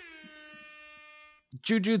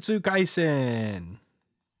 Jujutsu Kaisen.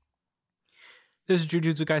 This is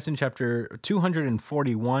Jujutsu Kaisen chapter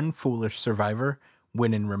 241, Foolish Survivor,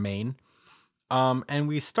 Win and Remain. And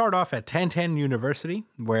we start off at Tantan University,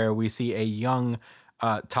 where we see a young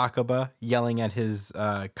Takaba yelling at his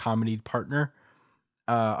comedy partner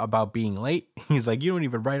about being late. He's like, you don't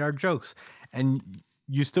even write our jokes, and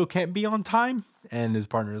you still can't be on time? And his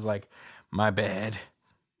partner is like, my bad.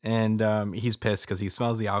 And he's pissed because he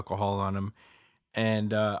smells the alcohol on him.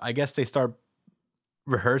 And I guess they start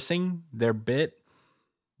rehearsing their bit,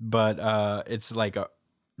 but it's like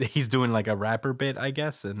he's doing like a rapper bit, I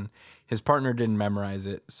guess, and his partner didn't memorize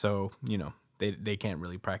it, so they can't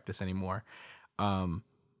really practice anymore. Um,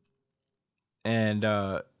 and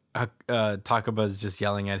Takaba's just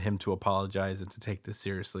yelling at him to apologize and to take this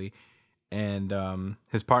seriously. And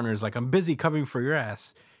his partner is like, "I'm busy covering for your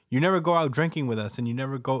ass. You never go out drinking with us, and you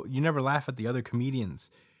never laugh at the other comedians."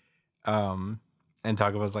 And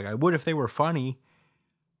Takaba's like, "I would if they were funny,"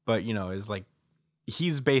 but it's like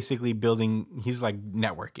he's basically he's like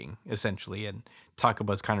networking essentially, and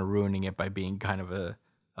Takaba's kind of ruining it by being kind of a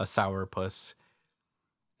sourpuss.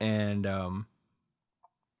 And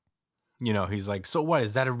he's like, "So what?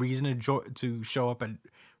 Is that a reason to show up at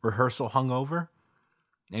rehearsal hungover?"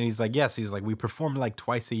 And he's like, "Yes." He's like, "We perform like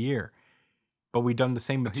twice a year, but we done the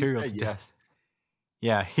same material." He said yes.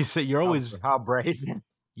 Yeah, he said, "You're always How brazen.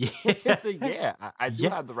 yeah, He said, yeah, I do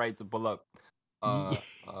Yeah. have the right to pull up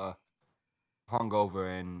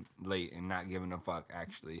hungover and late and not giving a fuck,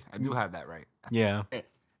 actually. I do have that right. yeah,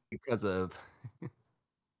 Because of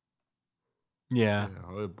yeah,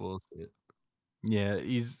 what bullshit. yeah."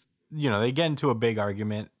 He's they get into a big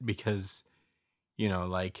argument because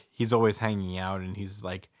like he's always hanging out and he's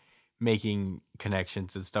like making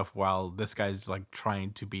connections and stuff while this guy's like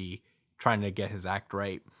trying to get his act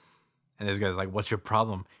right. And this guy's like, "What's your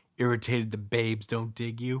problem? Irritated the babes don't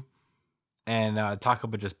dig you?" And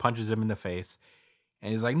Takaba just punches him in the face.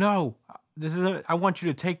 And he's like, "No, I want you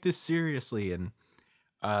to take this seriously." And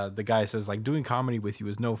the guy says, like, "Doing comedy with you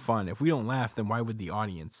is no fun. If we don't laugh, then why would the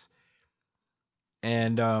audience?"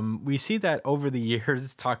 And we see that over the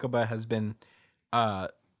years, Takaba has been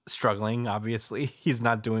struggling. Obviously, he's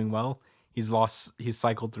not doing well. He's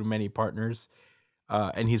cycled through many partners,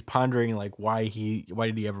 and he's pondering like why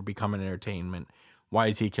did he ever become an entertainment? Why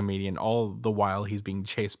is he a comedian? All the while he's being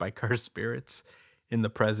chased by cursed spirits in the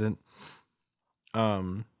present.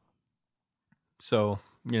 So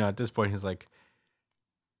at this point he's like,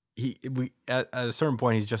 at a certain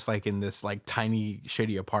point he's just like in this like tiny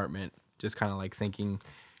shitty apartment, just kind of like thinking,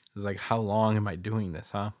 he's like, how long am I doing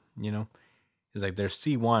this, huh? He's like, there's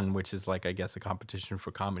C1, which is like, I guess, a competition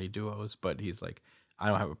for comedy duos, but he's like, I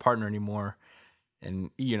don't have a partner anymore.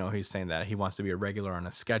 And he's saying that he wants to be a regular on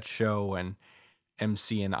a sketch show and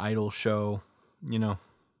MC an idol show,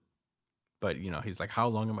 but he's like, how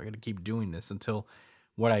long am I going to keep doing this until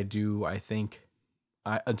what I do,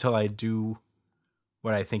 until I do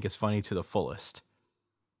what I think is funny to the fullest.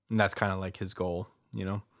 And that's kind of like his goal,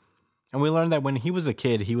 And we learned that when he was a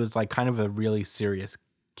kid, he was like kind of a really serious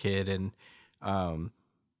kid, and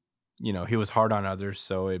he was hard on others,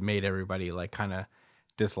 so it made everybody like kind of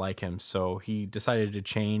dislike him. So he decided to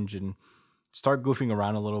change and start goofing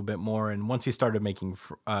around a little bit more. And once he started making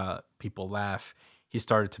people laugh, he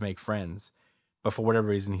started to make friends. But for whatever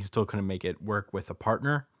reason, he still couldn't make it work with a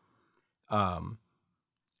partner. And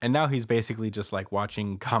now he's basically just like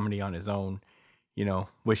watching comedy on his own,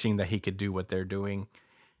 wishing that he could do what they're doing.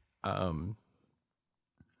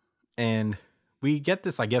 And we get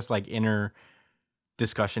this, I guess, like inner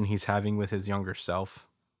discussion he's having with his younger self.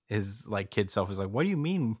 His like kid self is like, "What do you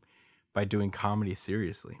mean by doing comedy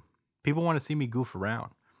seriously? People want to see me goof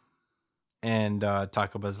around." And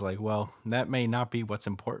Takaba's like, "Well, that may not be what's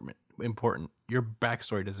important. Your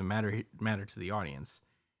backstory doesn't matter to the audience."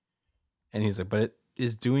 And he's like, "But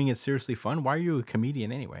is doing it seriously fun? Why are you a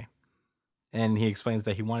comedian anyway?" And he explains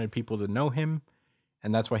that he wanted people to know him,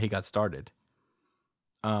 and that's why he got started.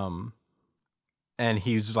 And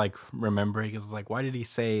he's like remembering, it's like, why did he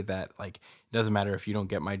say that? Like, it doesn't matter if you don't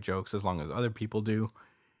get my jokes as long as other people do.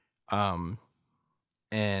 And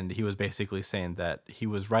he was basically saying that he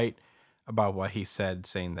was right about what he said,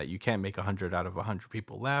 saying that you can't make 100 out of 100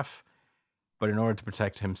 people laugh. But in order to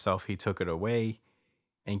protect himself, he took it away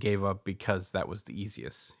and gave up because that was the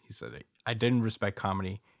easiest. He said, I didn't respect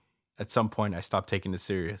comedy. At some point, I stopped taking it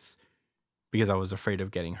serious because I was afraid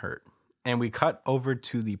of getting hurt. And we cut over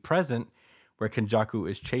to the present where Kenjaku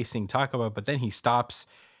is chasing Takaba, but then he stops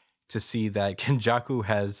to see that Kenjaku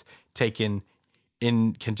has taken,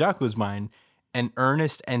 in Kenjaku's mind, an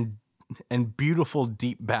earnest and beautiful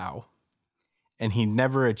deep bow. And he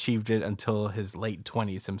never achieved it until his late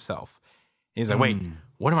 20s himself. He's like, wait,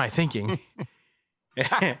 what am I thinking?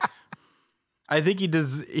 I think he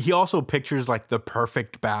does. He also pictures like the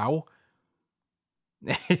perfect bow.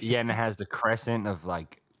 Yeah, and it has the crescent of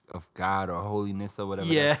like of God or holiness or whatever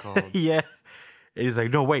Yeah, that's called. yeah. And he's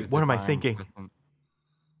like, no, wait, The what am I divine thinking? crescent.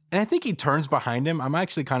 And I think he turns behind him. I'm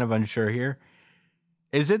actually kind of unsure here.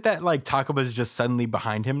 Is it that like Takaba's just suddenly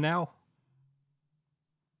behind him now?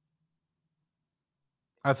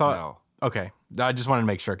 I thought. No. Okay, I just wanted to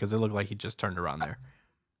make sure because it looked like he just turned around there.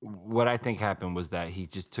 What I think happened was that he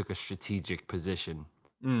just took a strategic position.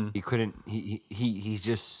 Mm. He couldn't. He's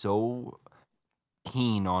just so.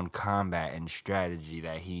 keen on combat and strategy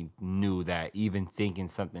that he knew that even thinking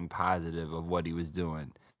something positive of what he was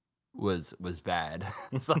doing was bad.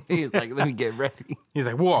 So he's like, let me get ready. He's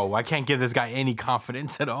like, whoa, I can't give this guy any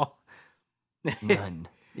confidence at all. None.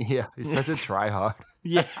 Yeah, he's such a tryhard.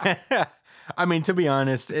 Yeah. I mean, to be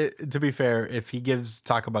honest, to be fair, if he gives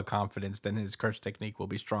Takaba confidence, then his curse technique will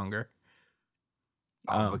be stronger.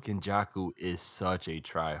 But Kenjaku is such a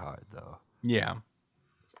tryhard, though. Yeah.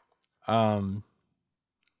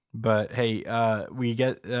 But hey, we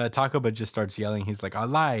get Takaba just starts yelling. He's like, I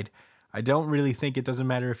lied. I don't really think it doesn't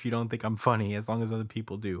matter if you don't think I'm funny, as long as other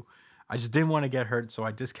people do. I just didn't want to get hurt, so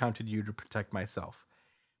I discounted you to protect myself.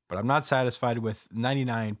 But I'm not satisfied with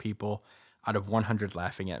 99 people out of 100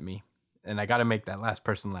 laughing at me, and I got to make that last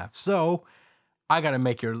person laugh. So I got to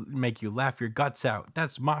make you laugh your guts out.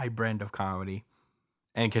 That's my brand of comedy.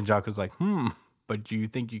 And Kenjaku's like, but do you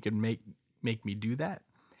think you can make me do that?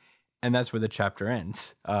 And that's where the chapter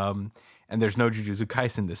ends. And there's no Jujutsu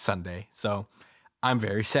Kaisen this Sunday, so I'm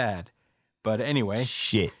very sad. But anyway,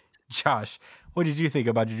 Shit. Josh, what did you think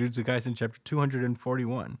about Jujutsu Kaisen chapter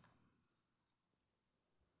 241?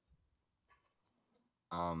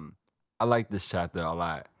 I like this chapter a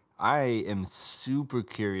lot. I am super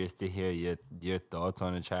curious to hear your thoughts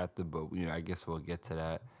on the chapter, but I guess we'll get to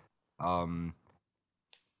that.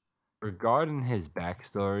 Regarding his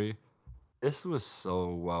backstory, this was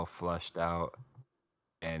so well fleshed out,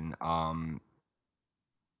 and I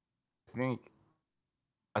think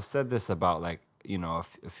I've said this about like a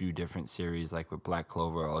few different series, like with Black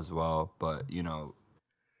Clover as well. But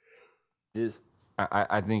this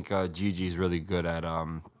I think Gigi's really good at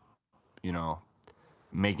you know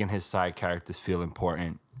making his side characters feel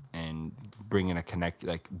important and bringing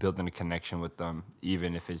building a connection with them,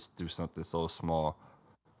 even if it's through something so small.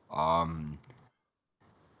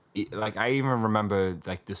 Like I even remember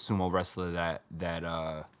like the sumo wrestler that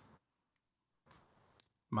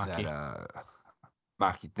Maki.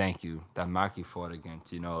 Maki, thank you, that Maki fought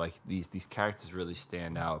against. Like these characters really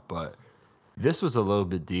stand out, but this was a little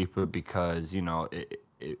bit deeper because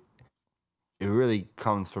it really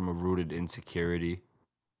comes from a rooted insecurity,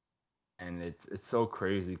 and it's so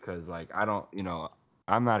crazy because like I don't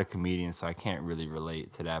I'm not a comedian, so I can't really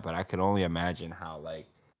relate to that, but I can only imagine how like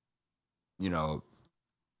you know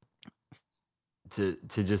to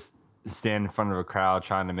just stand in front of a crowd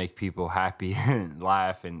trying to make people happy and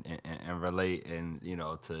laugh and relate, and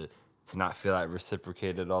to not feel like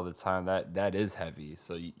reciprocated all the time, that is heavy.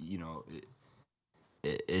 So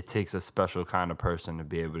it takes a special kind of person to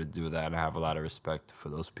be able to do that, and I have a lot of respect for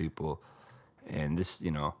those people. And this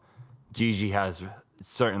Gigi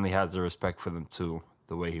certainly has the respect for them too,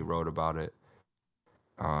 the way he wrote about it.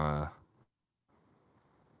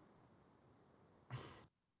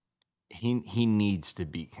 He needs to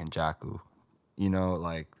beat Kenjaku.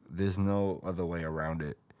 Like there's no other way around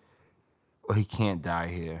it. Well, he can't die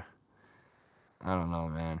here. I don't know,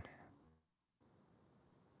 man.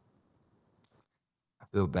 I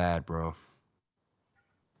feel bad, bro.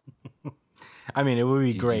 I mean, it would be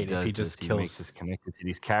Gigi great if does he this. just He makes kills. us connected to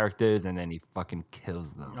these characters, and then he fucking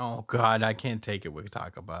kills them. Oh God, I can't take it with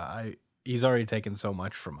Takaba. He's already taken so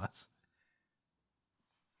much from us.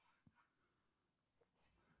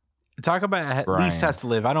 Takaba at least Brian. has to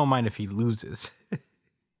live. I don't mind if he loses,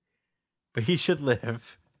 but he should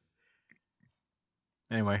live.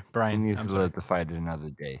 Anyway, He Brian, needs I'm to sorry. live to fight it another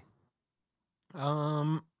day.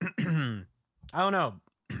 I don't know.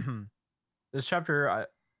 This chapter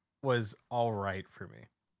was all right for me.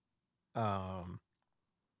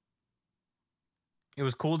 It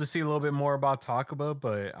was cool to see a little bit more about Takaba,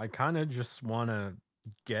 but I kind of just want to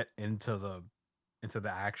get into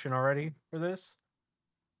the action already for this,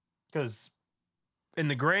 because in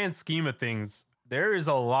the grand scheme of things, there is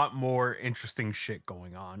a lot more interesting shit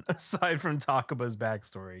going on aside from Takaba's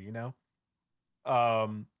backstory.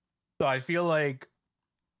 So I feel like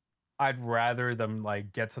I'd rather them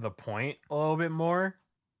like get to the point a little bit more,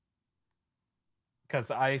 because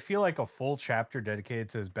I feel like a full chapter dedicated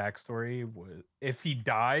to his backstory would, if he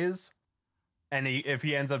dies, and if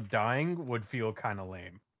he ends up dying, would feel kind of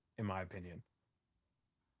lame, in my opinion.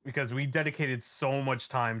 Because we dedicated so much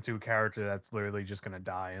time to a character that's literally just gonna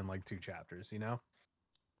die in like 2 chapters,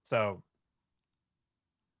 So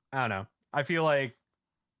I don't know. I feel like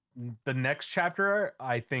the next chapter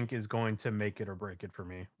I think is going to make it or break it for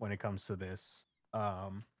me when it comes to this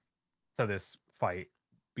fight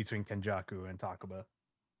between Kenjaku and Takaba.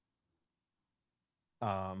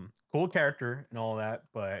 Cool character and all that,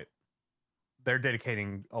 but they're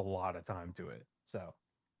dedicating a lot of time to it. So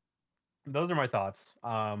those are my thoughts.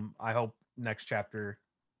 I hope next chapter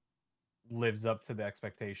lives up to the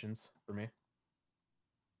expectations for me.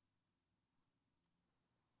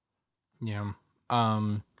 Yeah.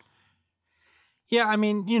 Yeah, I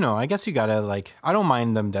mean, I guess you gotta I don't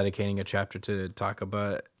mind them dedicating a chapter to Taka,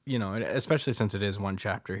 but especially since it is one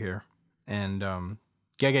chapter here. And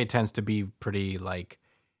Gege tends to be pretty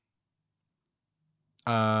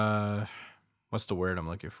what's the word I'm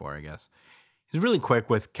looking for, I guess. He's really quick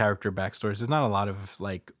with character backstories. There's not a lot of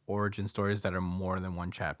origin stories that are more than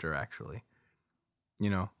one chapter actually.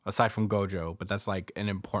 Aside from Gojo, but that's an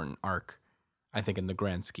important arc, I think, in the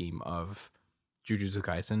grand scheme of Jujutsu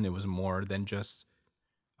Kaisen. It was more than just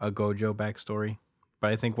a Gojo backstory.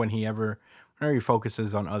 But I think whenever he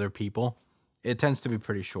focuses on other people, it tends to be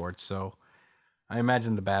pretty short. So I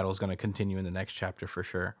imagine the battle is going to continue in the next chapter for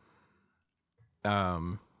sure.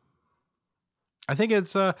 I think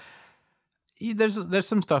it's there's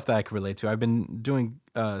some stuff that I can relate to. I've been doing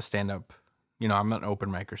stand up. I'm not an open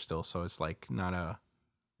micer still, so it's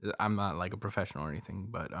I'm not a professional or anything,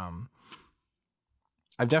 but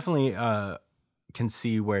I've definitely can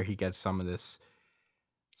see where he gets some of this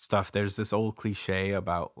stuff. There's this old cliche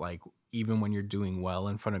about even when you're doing well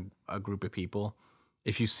in front of a group of people,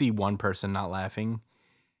 if you see one person not laughing,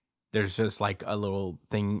 there's just a little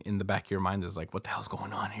thing in the back of your mind that's what the hell's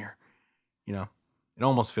going on here? It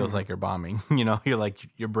almost feels like you're bombing. You're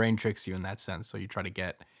your brain tricks you in that sense, so you try to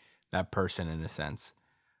get that person in a sense.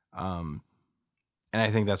 And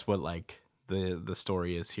I think that's what the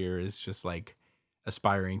story is here, is just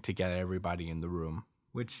aspiring to get everybody in the room,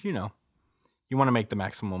 which you want to make the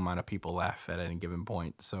maximum amount of people laugh at any given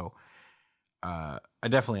point. So I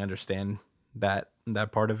definitely understand that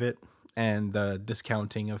part of it, and the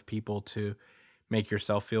discounting of people to make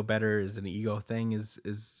yourself feel better is an ego thing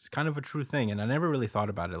is kind of a true thing, and I never really thought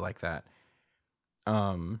about it like that.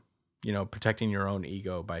 Protecting your own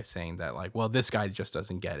ego by saying that well, this guy just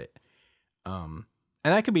doesn't get it. And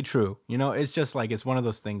that could be true. It's just it's one of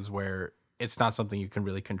those things where it's not something you can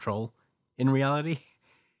really control in reality.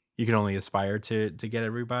 You can only aspire to get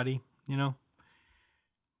everybody,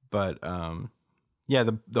 But yeah,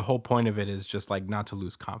 the whole point of it is just not to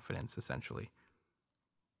lose confidence, essentially.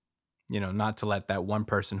 Not to let that one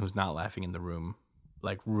person who's not laughing in the room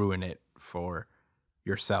ruin it for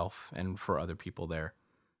yourself and for other people there.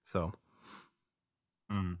 So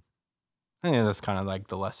I think that's kind of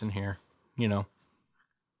the lesson here, which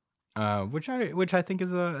I think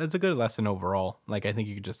is a good lesson overall. I think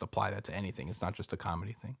you could just apply that to anything. It's not just a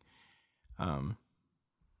comedy thing.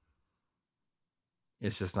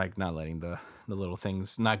 It's just not letting the little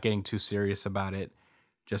things, not getting too serious about it.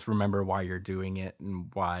 Just remember why you're doing it and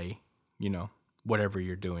why, whatever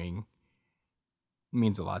you're doing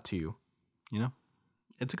means a lot to you.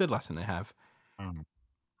 It's a good lesson to have.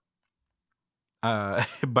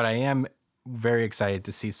 But I am very excited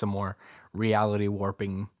to see some more reality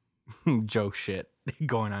warping joke shit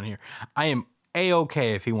going on here. I am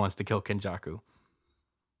A-okay if he wants to kill Kenjaku.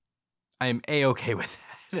 I am A-okay with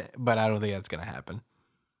that, but I don't think that's going to happen.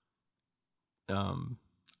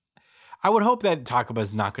 I would hope that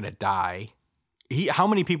Takuba's not going to die. How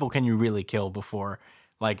many people can you really kill before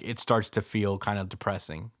it starts to feel kind of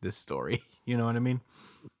depressing, this story? You know what I mean?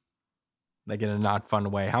 In a not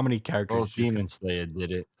fun way. How many characters? Well, Demon Slayer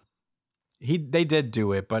did it. They did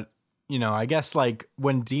do it, but I guess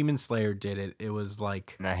when Demon Slayer did it, it was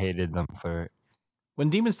and I hated them for it. When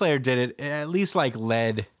Demon Slayer did it, it at least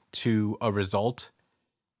led to a result.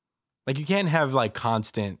 You can't have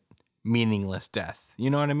constant meaningless death. You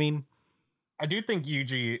know what I mean? I do think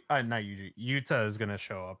Yuta is gonna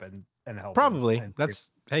show up and help. Probably.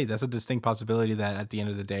 That's a distinct possibility that at the end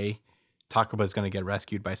of the day, Takuba is gonna get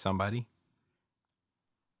rescued by somebody.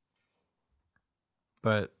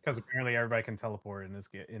 But because apparently everybody can teleport in this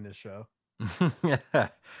show.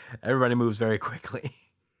 Everybody moves very quickly.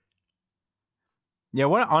 Yeah,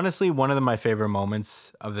 honestly, one of my favorite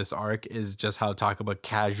moments of this arc is just how Takuba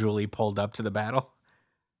casually pulled up to the battle.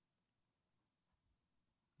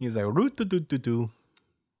 He was root do do do do.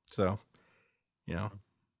 So,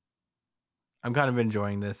 I'm kind of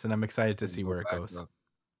enjoying this, and I'm excited to see where it goes.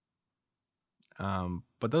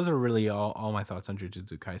 But those are really all my thoughts on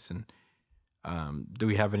Jujutsu Kaisen. Do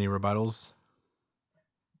we have any rebuttals?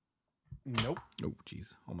 Nope. Oh,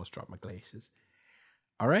 jeez. Almost dropped my glasses.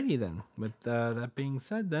 Alrighty then. With that being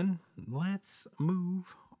said, then let's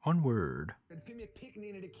move onward.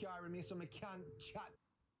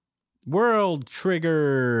 World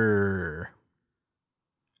Trigger.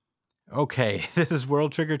 Okay, this is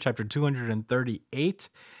World Trigger chapter 238,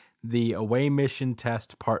 the away mission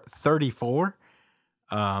test part 34.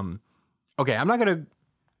 Okay, I'm not gonna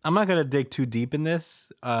dig too deep in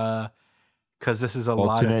this, because this is a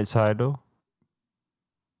lot of alternate title.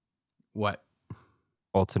 What?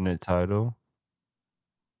 Alternate title.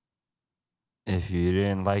 If you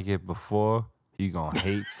didn't like it before, you gonna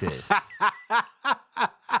hate this.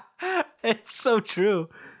 It's so true.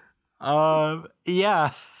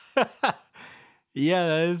 Yeah. Yeah,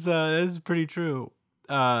 that is pretty true.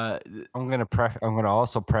 I'm gonna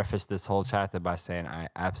also preface this whole chapter by saying I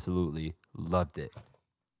absolutely loved it.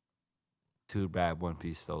 Too bad One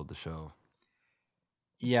Piece stole the show.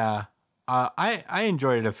 Yeah. I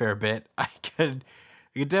enjoyed it a fair bit. I could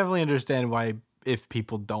definitely understand why if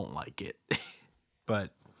people don't like it.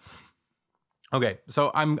 But okay,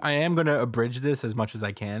 so I am gonna abridge this as much as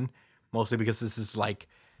I can, mostly because this is like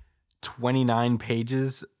 29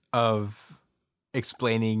 pages of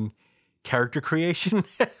explaining character creation.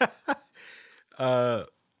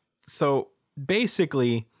 So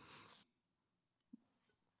basically,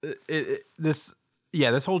 this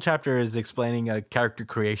whole chapter is explaining a character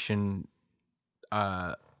creation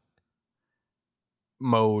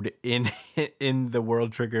mode in in the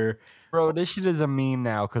World Trigger. Bro, this shit is a meme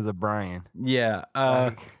now because of Brian. Yeah.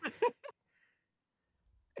 Like,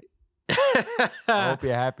 I hope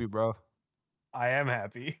you're happy, bro. I am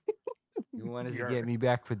happy. You wanted to You're- get me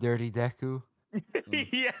back for Dirty Deku?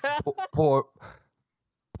 Yeah. Poor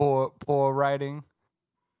writing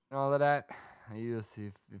and all of that. You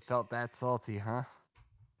felt that salty, huh?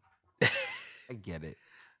 I get it.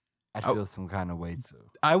 I feel some kind of way too.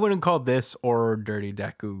 I wouldn't call this or Dirty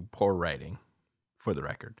Deku poor writing, for the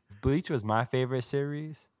record. Bleach was my favorite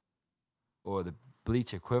series, or the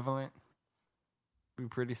Bleach equivalent. Be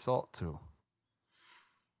pretty salt too.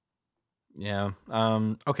 Yeah.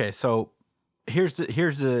 Okay. So here's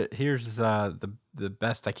the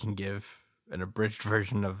best I can give an abridged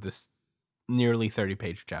version of this nearly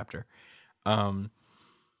 30-page chapter.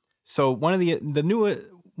 So one of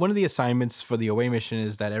the assignments for the away mission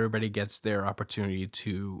is that everybody gets their opportunity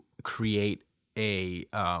to create a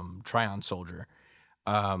Tryon soldier.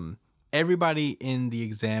 Everybody in the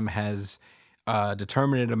exam has a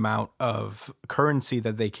determinate amount of currency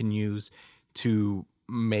that they can use to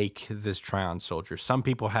make this Tryon soldier. Some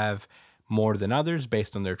people have more than others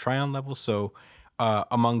based on their Tryon level. So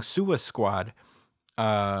among Sua's squad,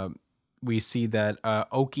 we see that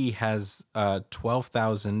Oki has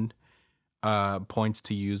 12,000 points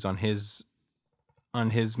to use on his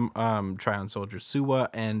Tryon soldier. Suwa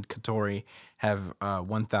and Katori have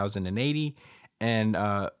 1,080, and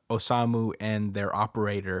Osamu and their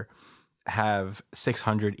operator have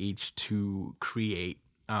 600 each to create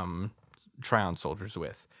Tryon soldiers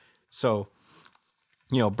with. So,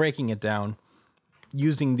 breaking it down,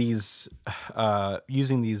 using these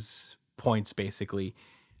points, basically,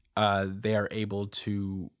 they are able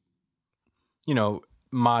to,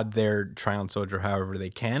 mod their Tryon soldier however they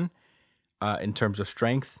can, in terms of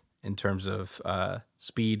strength, in terms of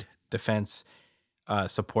speed, defense,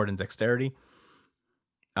 support, and dexterity.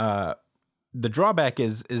 The drawback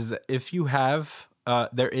is that if you have,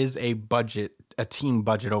 there is a team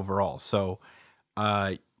budget overall. So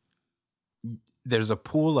there's a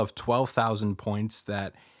pool of 12,000 points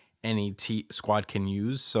that any squad can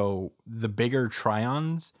use. So the bigger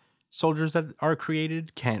Tryons soldiers that are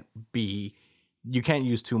created you can't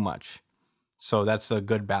use too much. So that's a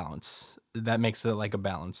good balance. That makes it like a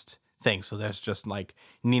balanced thing. So that's just like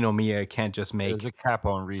Ninomiya can't just make... There's a cap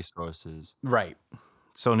on resources. Right.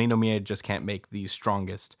 So Ninomiya just can't make the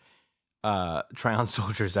strongest Tryon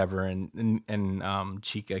soldiers ever, and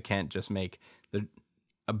Chika can't just make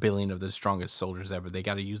a billion of the strongest soldiers ever. They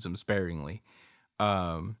got to use them sparingly.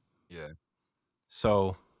 Yeah.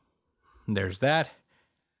 So there's that.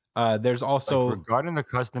 There's also regarding the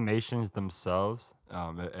customations themselves,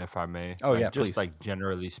 if I may. Oh, yeah, just please. like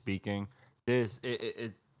generally speaking,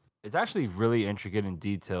 it's actually really intricate and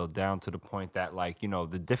detailed down to the point that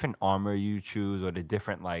the different armor you choose or the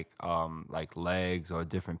different like legs or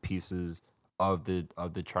different pieces of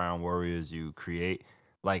the Tryon warriors you create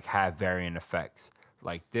have varying effects.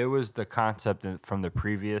 Like there was the concept from the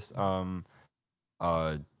previous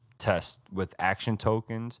test with action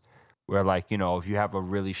tokens where if you have a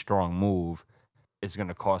really strong move, it's going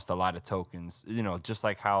to cost a lot of tokens, just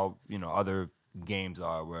like how other games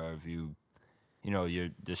are, where if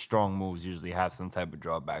the strong moves usually have some type of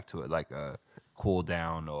drawback to it, like a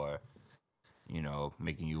cooldown or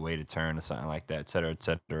making you wait a turn or something like that, et cetera, et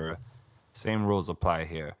cetera. Same rules apply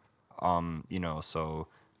here. So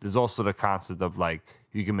there's also the concept of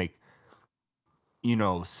you can make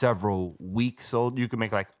several weak soldiers. You can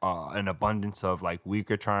make an abundance of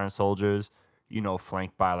weaker Tryon soldiers,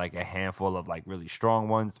 flanked by a handful of really strong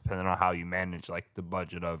ones, depending on how you manage the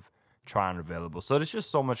budget of Tryon available. So there's just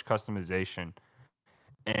so much customization,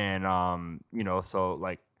 and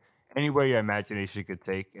so anywhere your imagination could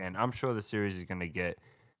take, and I'm sure the series is gonna get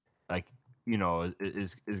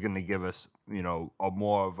is going to give us, a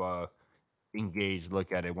more of a engaged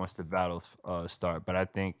look at it once the battles start. But I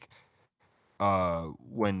think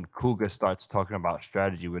when Kuga starts talking about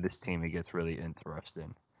strategy with his team, it gets really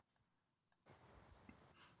interesting.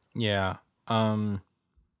 Yeah.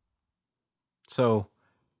 So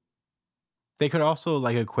they could also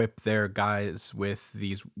like equip their guys with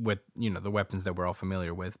the weapons that we're all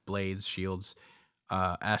familiar with: blades, shields,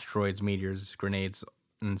 asteroids, meteors, grenades,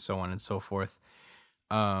 and so on and so forth.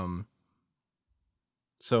 So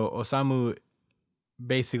Osamu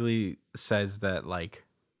basically says that like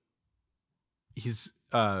he's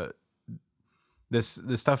this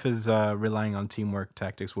stuff is relying on teamwork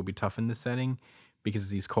tactics will be tough in this setting because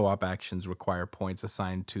these co-op actions require points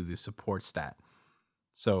assigned to the support stat.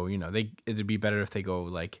 So, it'd be better if they go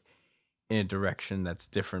like in a direction that's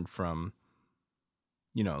different from,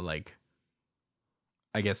 like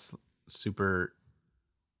I guess super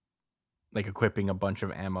like equipping a bunch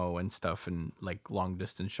of ammo and stuff and like long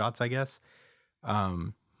distance shots, I guess.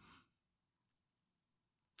 Um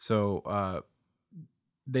so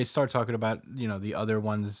they start talking about, the other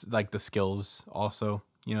ones like the skills also.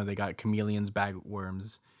 They got chameleons,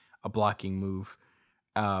 bagworms, a blocking move.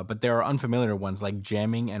 But there are unfamiliar ones like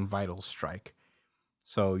jamming and vital strike.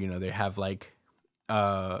 So, they have like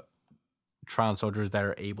Tron soldiers that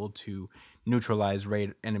are able to neutralize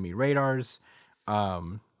enemy radars,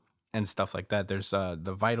 and stuff like that. There's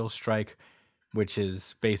the vital strike, which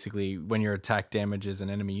is basically when your attack damages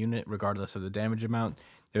an enemy unit, regardless of the damage amount.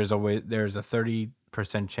 There's a 30%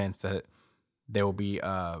 chance that there will be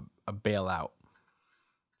a bailout.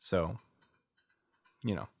 So,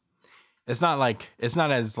 it's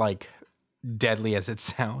not as like deadly as it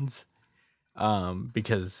sounds,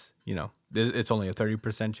 because it's only a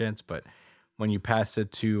 30% chance. But when you pass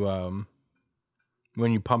it to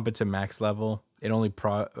when you pump it to max level, it only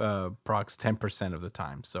procs 10% of the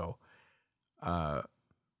time. So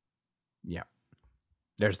yeah,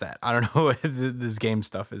 there's that. I don't know. This game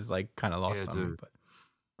stuff is like kind of lost on me, but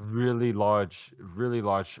really large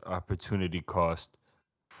opportunity cost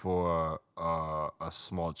for a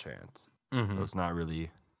small chance. So it's not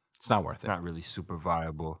worth it. Not really super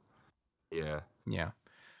viable. Yeah. Yeah.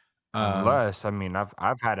 Unless,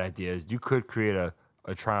 I've had ideas. You could create a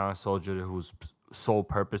Tryon soldier whose sole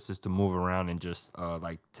purpose is to move around and just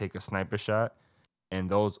like take a sniper shot. And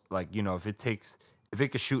those, like, if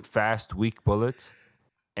it could shoot fast, weak bullets,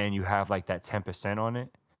 and you have like that 10% on it,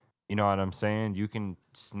 you know what I'm saying? You can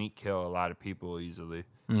sneak kill a lot of people easily.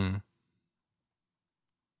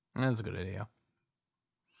 That's a good idea.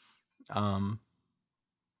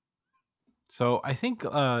 So I think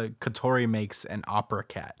Katori makes an opera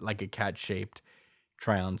cat, like a cat-shaped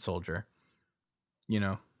Tryon soldier.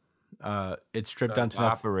 It's stripped down to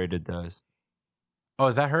nothing. Operator does. Oh,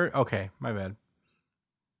 is that her? Okay, my bad.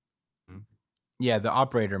 Mhm. Yeah, the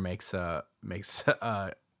operator makes a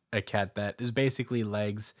cat that is basically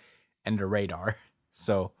legs and a radar.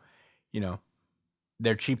 So,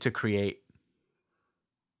 they're cheap to create.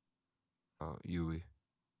 Yui.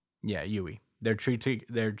 Yeah, Yui. They're cheap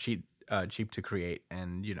to create,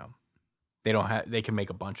 and they can make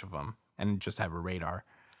a bunch of them and just have a radar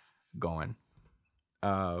going.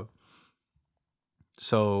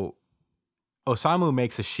 So Osamu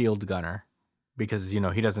makes a shield gunner because he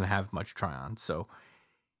doesn't have much Tryon, so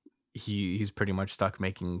he's pretty much stuck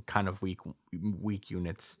making kind of weak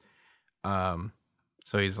units. So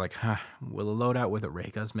he's like, will a loadout with a ray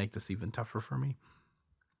guns make this even tougher for me?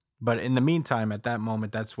 But in the meantime, at that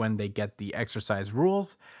moment, that's when they get the exercise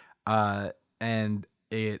rules, and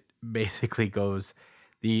it basically goes,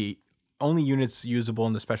 the only units usable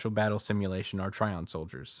in the special battle simulation are Tryon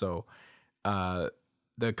soldiers. So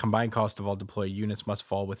the combined cost of all deployed units must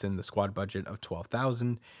fall within the squad budget of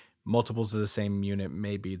 12,000. Multiples of the same unit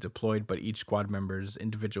may be deployed, but each squad member's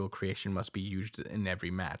individual creation must be used in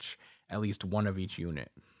every match, at least one of each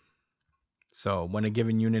unit. So when a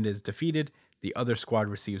given unit is defeated, the other squad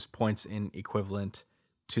receives points in equivalent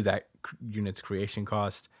to that unit's creation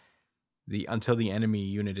cost. Until the enemy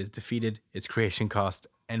unit is defeated, its creation cost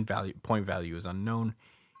and point value is unknown.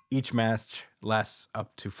 Each match lasts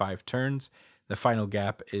up to 5 turns. The final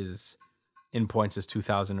gap is in points is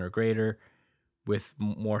 2,000 or greater. With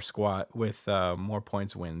more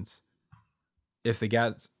points wins. If the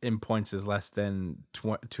gap in points is less than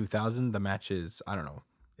 2,000, the match is, I don't know,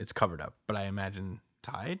 it's covered up. But I imagine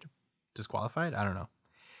tied, disqualified. I don't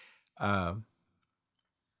know.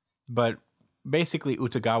 But basically,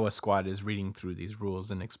 Utagawa squad is reading through these rules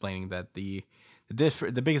and explaining that the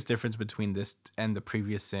biggest difference between this and the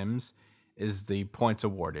previous sims is the points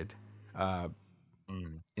awarded.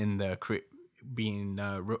 In the being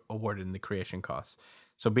awarded in the creation costs.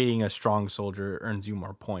 So beating a strong soldier earns you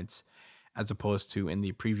more points, as opposed to in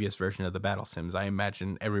the previous version of the battle sims. I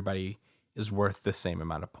imagine everybody is worth the same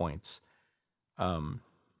amount of points.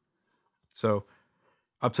 So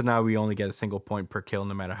up to now, we only get a single point per kill,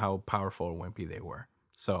 no matter how powerful or wimpy they were.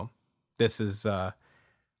 So this is a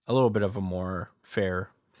little bit of a more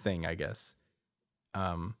fair thing, I guess.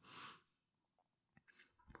 But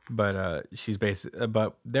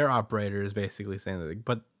but their operator is basically saying that, like,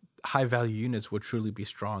 but high value units would truly be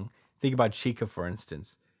strong. Think about Chica, for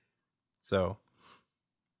instance. So,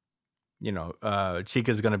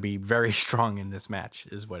 Chica is going to be very strong in this match,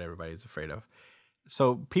 is what everybody's afraid of.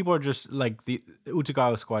 So people are just like, the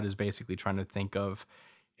Utagawa squad is basically trying to think of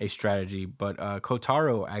a strategy, but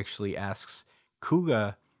Kotaro actually asks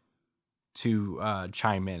Kuga to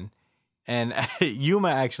chime in, and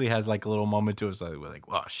Yuma actually has like a little moment to us, like,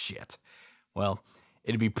 oh shit. Well,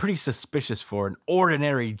 it'd be pretty suspicious for an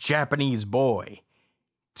ordinary Japanese boy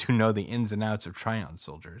to know the ins and outs of Tryon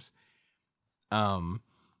soldiers.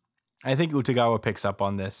 I think Utagawa picks up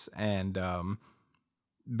on this and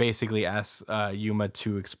basically asks Yuma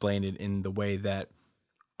to explain it in the way that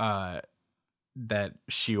that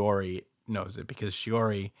Shiori knows it, because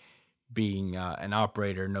Shiori, being an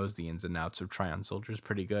operator, knows the ins and outs of Tryon soldiers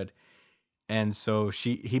pretty good. And so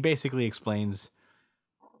he basically explains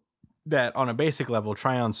that on a basic level,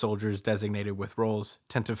 Tryon soldiers designated with roles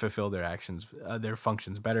tend to fulfill their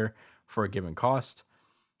functions better for a given cost.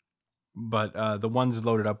 But the ones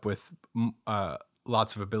loaded up with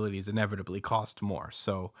lots of abilities inevitably cost more.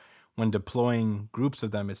 So when deploying groups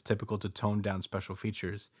of them, it's typical to tone down special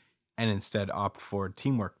features and instead opt for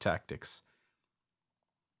teamwork tactics.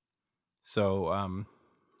 So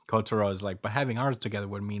Kotaro is like, but having ours together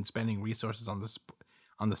would mean spending resources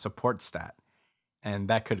on the support stat, and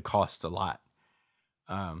that could cost a lot.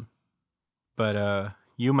 But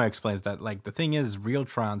Yuma explains that, like, the thing is, real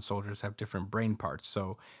Tryon soldiers have different brain parts.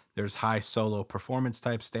 So there's high solo performance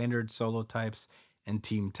types, standard solo types, and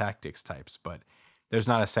team tactics types. But there's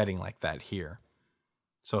not a setting like that here.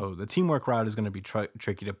 So the teamwork route is going to be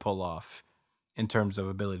tricky to pull off in terms of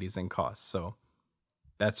abilities and costs. So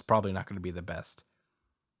that's probably not going to be the best.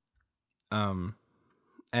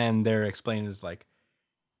 And they're explaining is like,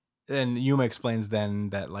 and Yuma explains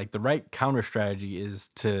then that, like, the right counter strategy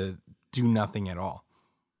is to do nothing at all.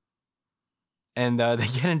 And they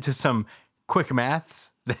get into some quick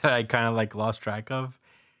maths that I kind of like lost track of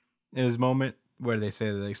in this moment, where they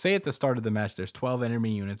say at the start of the match there's 12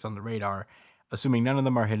 enemy units on the radar, assuming none of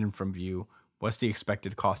them are hidden from view. What's the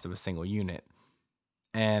expected cost of a single unit?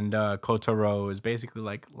 And Kotaro is basically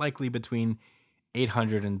like, likely between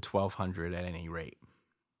 800 and 1200 at any rate.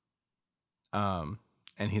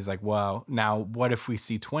 And he's like, well, now what if we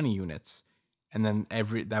see 20 units? And then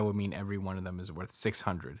that would mean every one of them is worth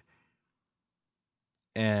 600.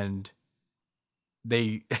 And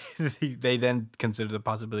they they then consider the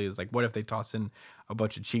possibility is like, what if they toss in a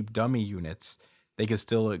bunch of cheap dummy units? They could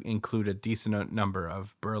still include a decent number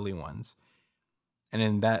of burly ones. And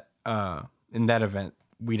in that event,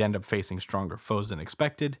 we'd end up facing stronger foes than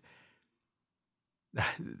expected.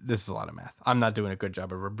 This is a lot of math. I'm not doing a good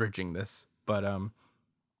job of abridging this, but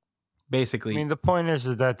basically, I mean, the point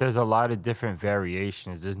is that there's a lot of different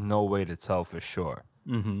variations. There's no way to tell for sure.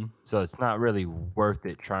 mm-hmm. So it's not really worth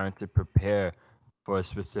it trying to prepare for a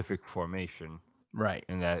specific formation. Right.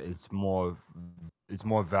 And that it's more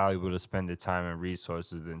valuable to spend the time and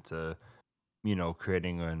resources than to,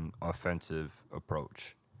 creating an offensive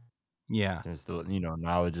approach. Yeah. Since the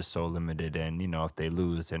knowledge is so limited, and if they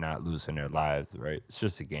lose, they're not losing their lives, right? It's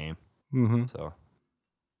just a game. Mm-hmm. So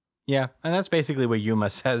yeah, and that's basically what Yuma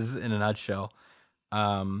says in a nutshell.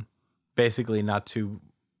 Basically, not to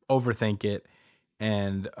overthink it,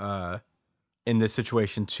 and in this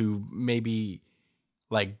situation, to maybe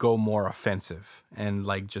like go more offensive and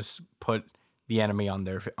like just put the enemy on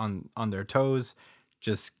their toes,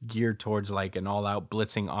 just geared towards like an all-out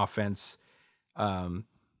blitzing offense,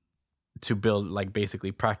 to build like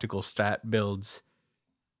basically practical stat builds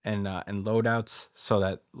and loadouts, so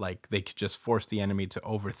that like they could just force the enemy to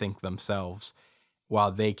overthink themselves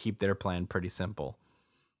while they keep their plan pretty simple.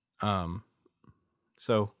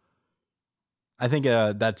 So I think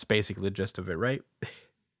that's basically the gist of it, right?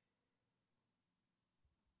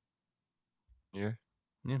 yeah.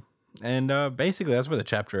 Yeah. And basically that's where the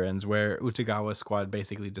chapter ends, where Utagawa squad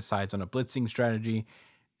basically decides on a blitzing strategy,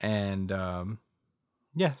 and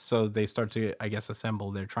yeah, so they start to, I guess,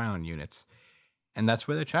 assemble their Tryon units, and that's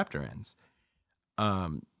where the chapter ends.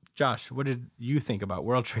 Josh, what did you think about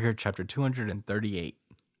World Trigger chapter 238?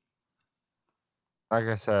 Like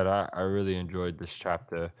I said, I really enjoyed this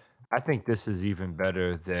chapter. I think this is even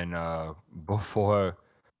better than before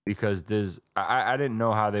because I didn't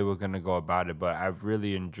know how they were gonna go about it, but I've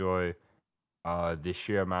really enjoyed the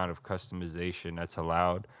sheer amount of customization that's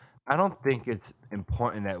allowed. I don't think it's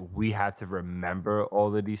important that we have to remember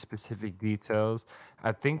all of these specific details.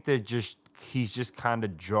 I think he's just kind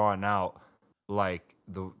of drawing out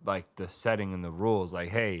the setting and the rules. Like,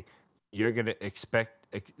 hey, you're gonna expect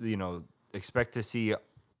to see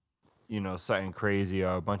something crazy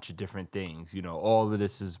or a bunch of different things. All of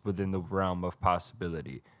this is within the realm of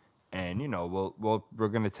possibility, and we're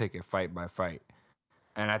gonna take it fight by fight.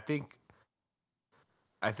 And I think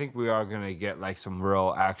we are gonna get like some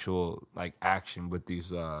real actual like action with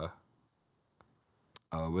these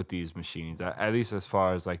machines. At least as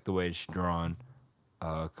far as like the way it's drawn,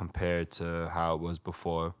 compared to how it was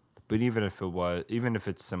before. But even if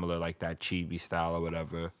it's similar like that chibi style or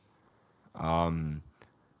whatever,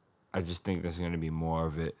 I just think there's gonna be more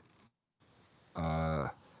of it. I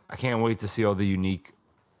can't wait to see all the unique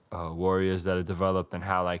warriors that are developed and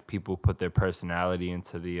how like people put their personality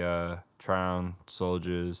into the Tryon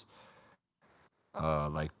soldiers,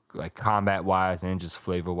 like combat wise and just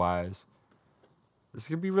flavor wise. This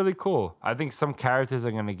could be really cool. I think some characters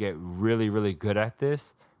are gonna get really, really good at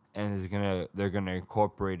this, and they're gonna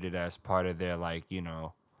incorporate it as part of their like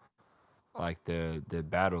the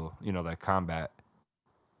battle, their combat,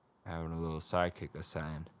 having a little sidekick or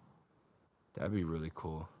something. That'd be really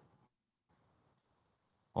cool.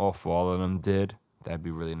 Or if all of them did, that'd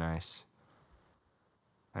be really nice.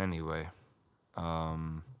 Anyway,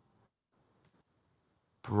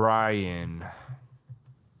 Brian,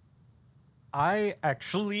 I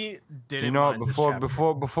actually didn't you know what? mind this chapter.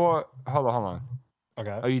 Before, hold on.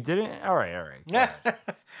 Okay. Oh, you didn't? All right.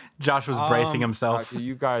 Josh was bracing himself.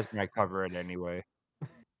 You guys might cover it anyway.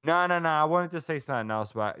 No. I wanted to say something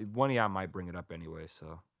else, but one of y'all might bring it up anyway,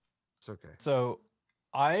 so it's okay. So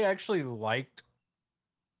I actually liked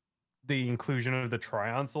the inclusion of the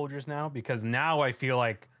Tryon soldiers now, because now I feel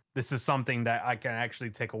like this is something that I can actually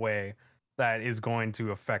take away that is going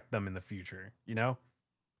to affect them in the future,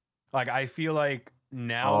 Like, I feel like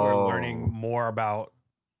now we're learning Oh. more about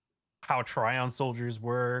how Tryon soldiers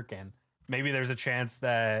work, and maybe there's a chance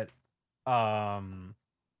that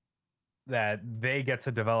that they get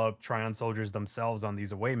to develop Tryon soldiers themselves on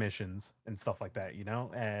these away missions and stuff like that,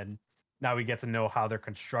 And now we get to know how they're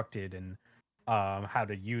constructed and how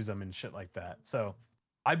to use them and shit like that. So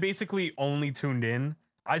I basically only tuned in.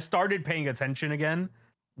 I started paying attention again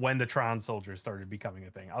when the Tryon soldiers started becoming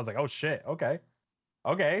a thing. I was like, oh shit, okay,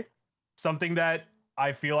 something that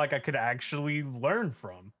I feel like I could actually learn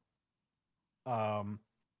from.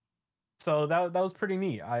 So that was pretty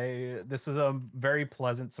neat. This is a very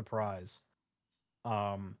pleasant surprise.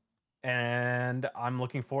 And I'm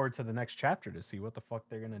looking forward to the next chapter to see what the fuck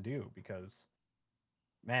they're gonna do, because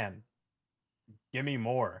man, give me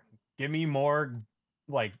more. Give me more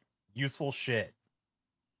like useful shit.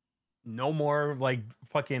 No more like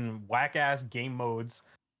fucking whack ass game modes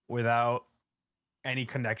without any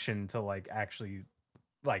connection to like actually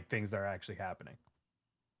like things that are actually happening.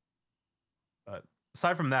 But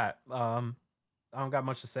aside from that, I don't got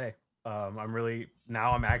much to say.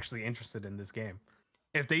 I'm actually interested in this game.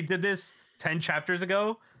 If they did this 10 chapters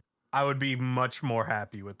ago, I would be much more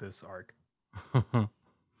happy with this arc.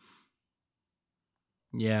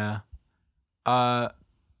 Yeah. I'm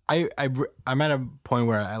at a point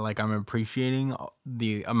where I'm appreciating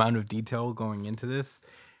the amount of detail going into this.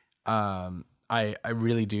 I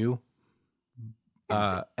really do.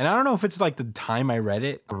 And I don't know if it's like the time I read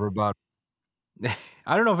it.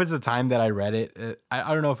 I don't know if it's the time that I read it.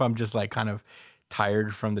 I don't know if I'm just like kind of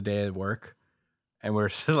tired from the day at work, and we're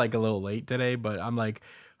just like a little late today. But I'm like,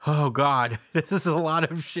 oh god, this is a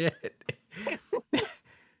lot of shit.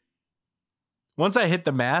 Once I hit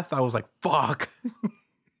the math, I was like, fuck.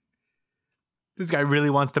 This guy really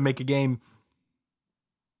wants to make a game.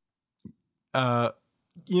 It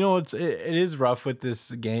is rough with this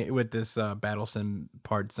game, with this battle sim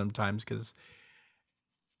part sometimes, because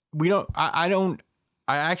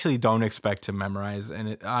I actually don't expect to memorize,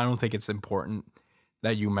 and I don't think it's important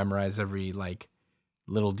that you memorize every like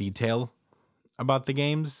little detail about the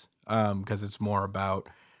games, because it's more about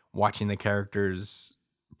watching the characters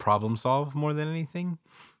problem solve more than anything.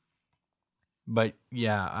 But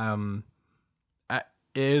yeah, it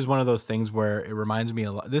is one of those things where it reminds me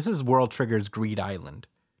a lot. This is World Trigger's Greed Island,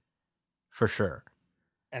 for sure.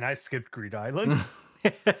 And I skipped Greed Island.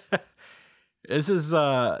 This is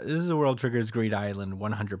World Trigger's Greed Island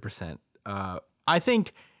 100%. I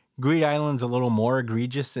think Greed Island's a little more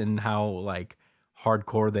egregious in how like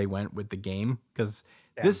hardcore they went with the game, because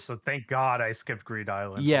Damn, so thank God I skipped Greed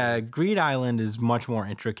Island. Yeah, Greed Island is much more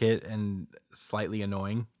intricate and slightly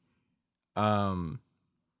annoying. But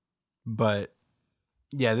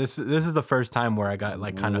yeah, this is the first time where I got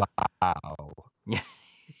like kind of Wow. yeah.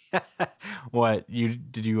 What you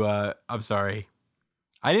I'm sorry.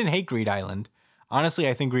 I didn't hate Greed Island. Honestly,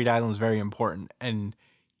 I think Greed Island is very important and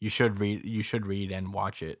you should read and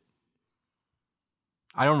watch it.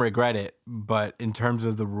 I don't regret it, but in terms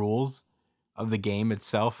of the rules of the game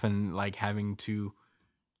itself and like having to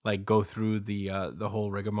like go through the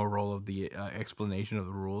whole rigmarole of the explanation of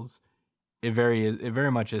the rules, it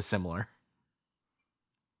very much is similar.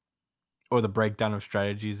 Or the breakdown of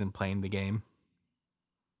strategies in playing the game.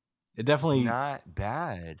 It definitely It's not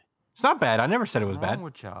bad. It's not bad. I never said it was What's wrong bad.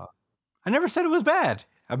 with y'all? I never said it was bad.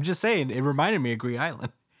 I'm just saying it reminded me of Greed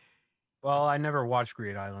Island. Well, I never watched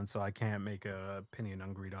Greed Island, so I can't make a opinion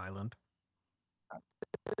on Greed Island.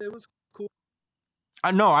 It was cool.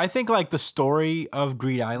 No, I think like the story of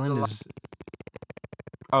Greed Island is.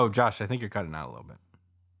 Oh, Josh, I think you're cutting out a little bit.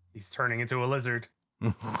 He's turning into a lizard.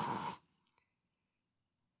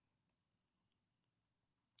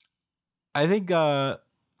 I think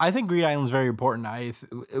Greed Island is very important.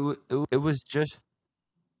 It was just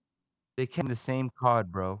they came the same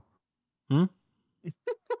card, bro.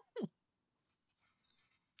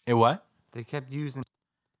 It what? They kept using the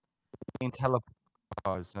same teleport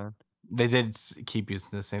cards, son. They did keep using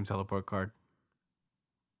the same teleport card.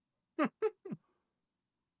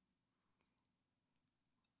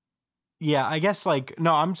 Yeah, I guess like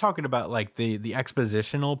no, I'm talking about like the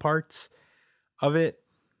expositional parts of it.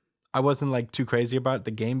 I wasn't like too crazy about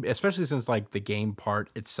the game, especially since like the game part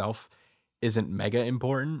itself isn't mega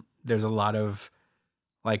important. There's a lot of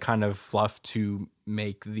like kind of fluff to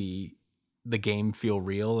make the game feel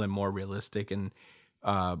real and more realistic and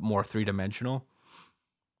more three-dimensional.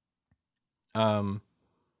 But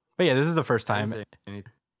yeah, this is the first time.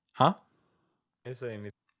 Huh? Wait,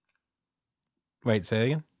 say it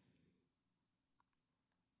again.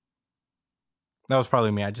 That was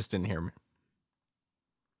probably me. I just didn't hear me.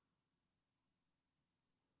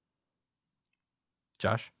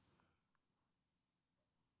 Josh?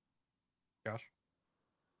 Josh?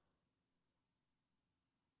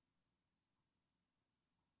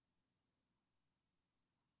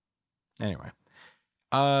 Anyway,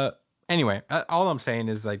 all I'm saying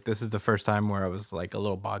is like this is the first time where I was like a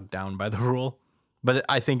little bogged down by the rule, but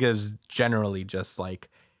I think it was generally just like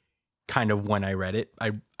kind of when I read it.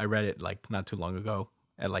 I read it like not too long ago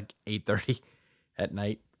at like 8:30 at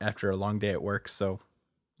night after a long day at work, so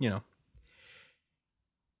you know.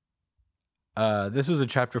 This was a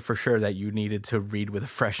chapter for sure that you needed to read with a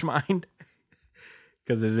fresh mind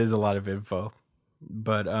because it is a lot of info.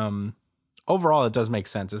 But overall, it does make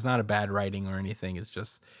sense. It's not a bad writing or anything. It's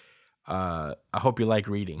just I hope you like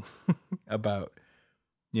reading about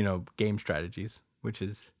game strategies, which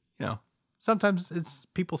is sometimes it's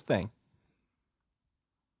people's thing.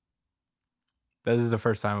 But this is the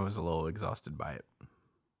first time I was a little exhausted by it.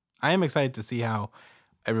 I am excited to see how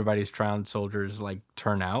everybody's Trion soldiers like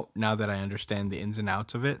turn out now that I understand the ins and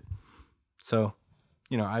outs of it. So,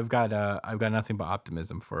 I've got nothing but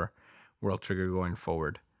optimism for World Trigger going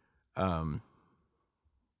forward. I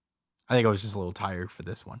think I was just a little tired for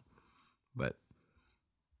this one, but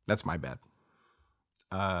that's my bad.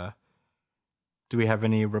 Do we have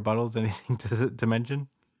any rebuttals? Anything to mention?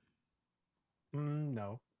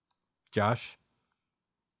 No. Josh?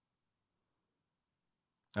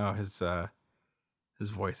 Oh, his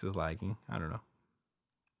voice is lagging. I don't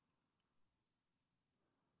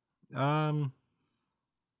know.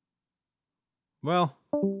 Well,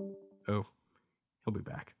 he'll be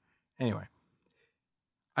back. Anyway,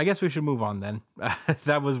 I guess we should move on then.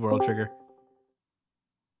 That was World Trigger.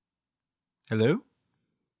 Hello?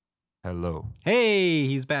 Hello. Hey,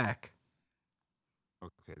 he's back.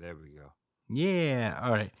 Okay, there we go. Yeah.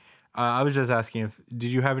 All right. I was just asking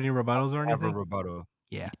did you have any rebuttals or I have a anything? rebuttal.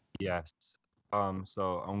 Yeah. Yes.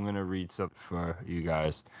 So I'm gonna read something for you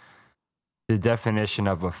guys. The definition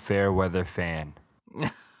of a fair weather fan.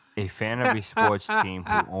 A fan of a sports team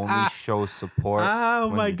who only shows support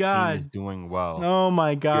when the team is doing well. Oh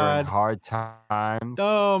my During god. hard times.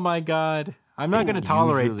 Oh my god. I'm not going to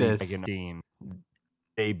tolerate this. Team.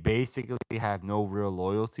 They basically have no real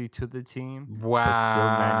loyalty to the team, Wow. but still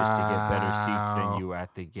manage to get better seats than you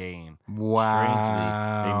at the game.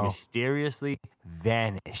 Strangely, they mysteriously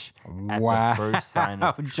vanish at the first sign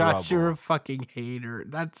of trouble. Josh, you're a fucking hater.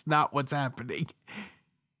 That's not what's happening.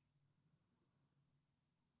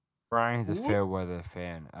 Brian's a fair weather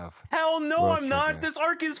fan of. Hell no, World I'm not. Trigger. This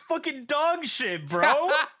arc is fucking dog shit,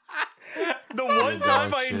 bro. The one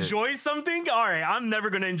time dog I shit. enjoy something, all right, I'm never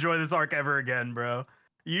gonna enjoy this arc ever again, bro.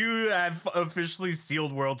 You have officially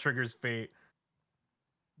sealed World Trigger's fate.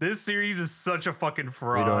 This series is such a fucking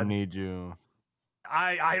fraud. We don't need you.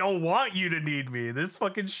 I don't want you to need me. This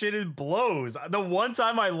fucking shit is blows. The one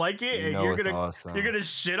time I like it, You and know you're it's gonna awesome.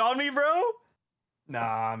 shit on me, bro.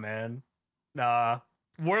 Nah, man. Nah.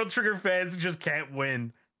 World Trigger fans just can't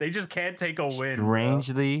win. They just can't take a win. Bro.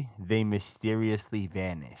 Strangely, they mysteriously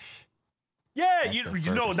vanish. Yeah, That's you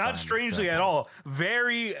the know, first not sign of strangely at trouble. all.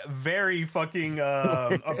 Very, very fucking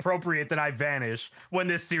appropriate that I vanish when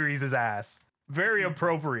this series is ass. Very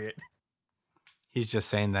appropriate. He's just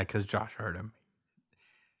saying that because Josh heard him.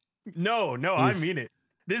 No, I He's- mean it.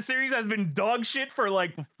 This series has been dog shit for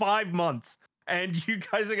like 5 months, and you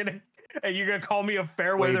guys are you're gonna call me a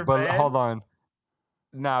fair weather Wait, but fan? hold on.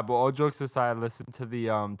 Nah, but all jokes aside, listen to the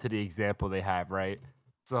example they have, right?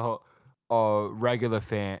 So, regular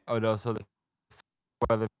fan. Oh no, so the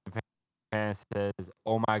weather fan says,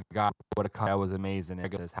 "Oh my God, what a cut! That was amazing."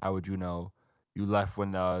 And says, "How would you know? You left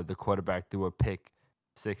when the quarterback threw a pick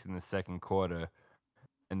six in the second quarter."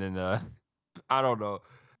 And then I don't know.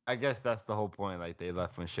 I guess that's the whole point. Like they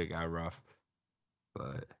left when shit got rough.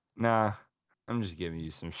 But nah, I'm just giving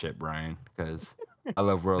you some shit, Brian, because I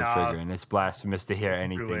love World Nah, Trigger, and it's blasphemous to hear it's too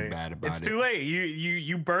anything late. bad about It's it. too late.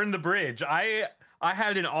 You burned the bridge. I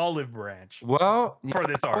had an olive branch Well, for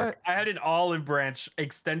this arc. what? I had an olive branch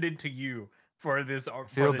extended to you for this feel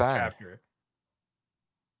for this bad. chapter.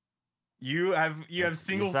 You have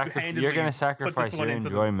single-handedly You're gonna put sacrifice this your one into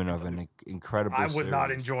enjoyment the, of an incredible I was not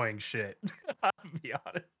series. enjoying shit. I'll be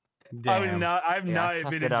honest. Damn. I've Yeah, I not toughed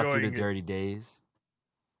been it out through enjoying the it. dirty days.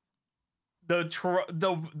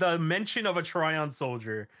 The mention of a Tryon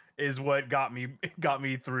soldier is what got me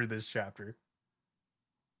through this chapter.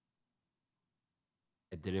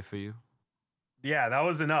 I did it for you. Yeah, that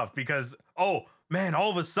was enough because all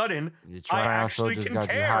of a sudden The I Tryon actually soldiers can got you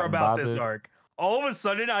care hot and about this bothered. arc. All of a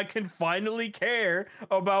sudden I can finally care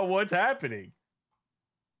about what's happening.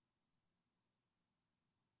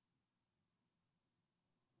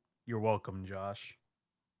 You're welcome, Josh.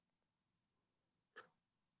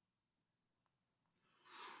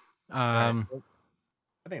 Um,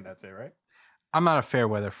 I think that's it, right? I'm not a fair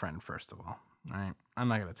weather friend, first of all. All right. I'm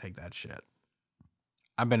not gonna take that shit.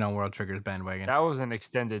 I've been on World Trigger's bandwagon. That wasn't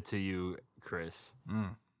extended to you, Chris.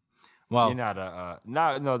 Well, You're not a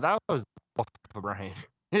no. That was for Brian.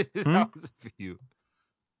 That was for you.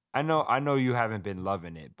 I know you haven't been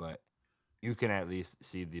loving it, but you can at least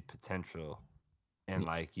see the potential and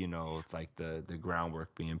like the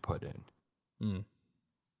groundwork being put in.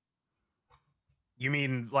 You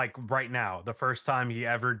mean like right now, the first time he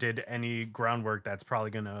ever did any groundwork that's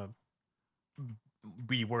probably gonna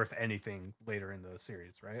be worth anything later in the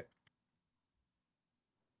series, right?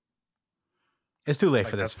 it's too late Like,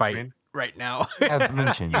 for this that's what you fight mean? right now. I've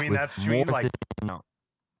mentioned You mean with that's what you more mean, like no.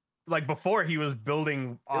 like before he was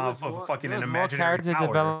building off of fucking there an was more imaginary character tower.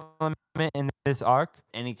 development in this arc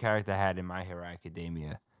any character had in My Hero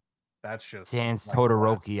Academia. That's just Sans like,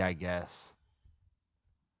 Todoroki, I guess.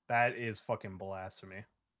 that is fucking blasphemy.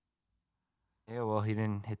 Yeah, well, he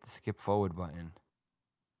didn't hit the skip forward button.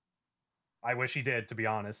 I wish he did, to be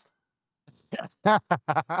honest.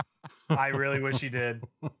 I really wish he did.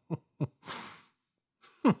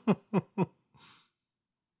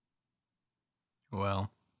 Well,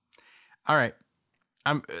 all right.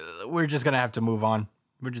 We're just gonna have to move on.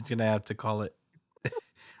 We're just gonna have to call it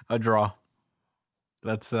a draw.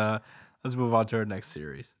 Let's move on to our next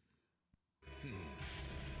series.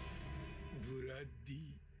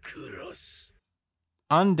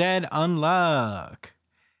 Undead Unluck.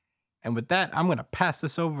 And with that, I'm gonna pass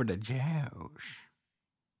this over to Josh.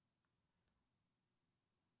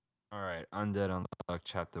 All right, Undead Unluck,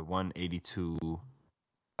 chapter 182,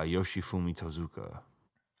 Yoshifumi Tozuka,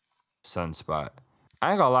 Sunspot.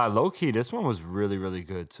 I ain't gonna lie, low key, this one was really, really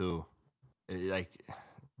good too. Like,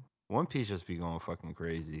 One Piece just be going fucking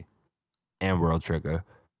crazy, and World Trigger.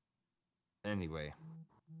 Anyway,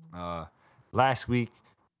 last week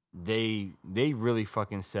they really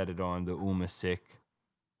fucking set it on the Uma Sick,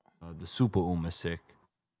 the Super Uma Sick,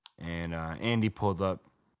 and Andy pulled up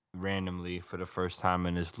randomly for the first time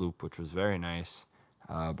in this loop, which was very nice.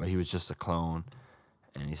 But he was just a clone,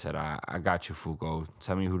 and he said, "I got you, Fuko.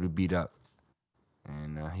 Tell me who to beat up."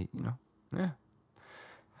 And he, yeah.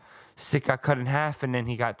 Sick got cut in half, and then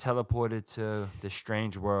he got teleported to the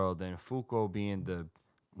strange world. And Fuko, being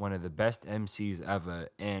one of the best MCs ever,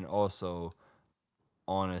 and also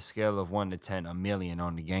on a scale of 1 to 10, a million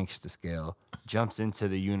on the gangster scale, jumps into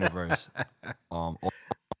the universe alone.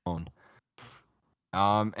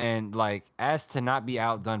 And like as to not be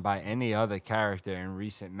outdone by any other character in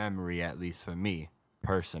recent memory, at least for me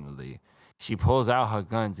personally, she pulls out her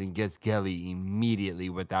guns and gets Gelly immediately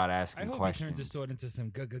without I asking hope he turns his questions. sword into some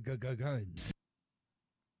guns.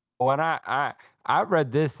 When I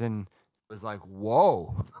read this and was like,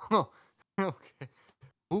 whoa, okay,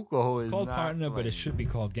 Fuko It's is called not partner, but it playing. should be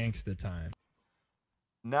called gangster time.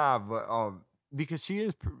 Nah, but because she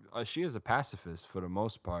is a pacifist for the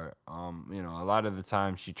most part. A lot of the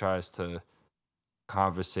time she tries to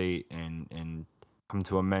conversate and come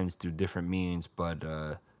to amends through different means, but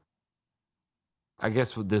I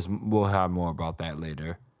guess we'll have more about that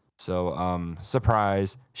later. So,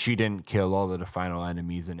 surprise, she didn't kill all of the final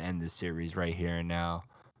enemies and end the series right here and now.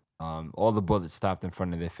 All the bullets stopped in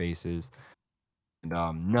front of their faces, and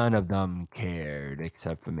none of them cared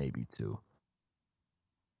except for maybe two.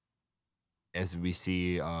 As we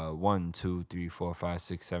see 1, 2, 3, 4, 5,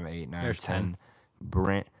 6, 7, 8, 9, There's 10.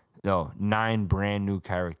 9 brand new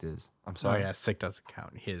characters. I'm Oh sorry. yeah, sick doesn't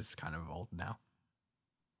count. His kind of old now.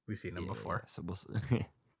 We've seen him before. So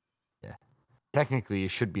yeah. Technically,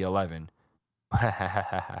 it should be 11.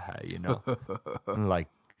 you know, like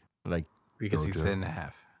because he's Jojo. in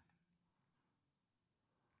half.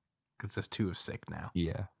 Because there's 2 of sick now.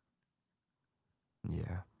 Yeah.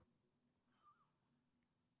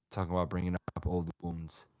 Talking about bringing up old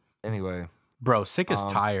wounds. Anyway, Bro, sick is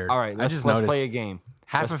tired. all right, I just let's noticed play a game.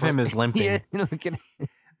 half Let's of play- him is limping. Yeah, look at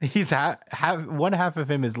He's one half of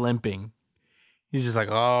him is limping. He's just like,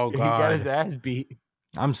 oh he got his god, ass beat.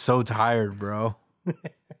 I'm so tired, bro.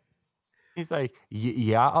 He's like,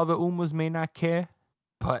 yeah, other Umas may not care,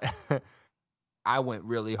 but I went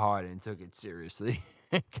really hard and took it seriously.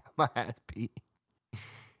 Got my ass beat.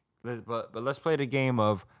 But let's play the game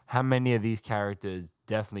of how many of these characters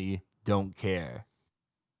definitely don't care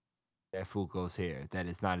that Fuko's here. That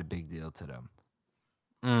it's not a big deal to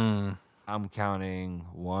them. I'm counting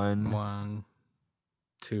 1. 1,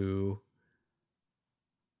 2.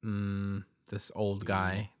 This old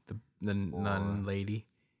guy, the nun lady,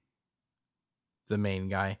 the main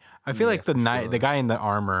guy. I feel like for the sure. guy in the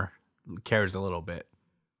armor cares a little bit.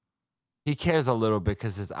 He cares a little bit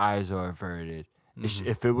because his eyes are averted.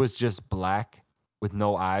 If it was just black with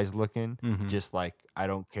no eyes looking, just like I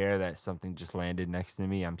don't care that something just landed next to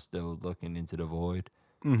me, I'm still looking into the void.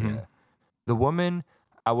 Yeah. The woman,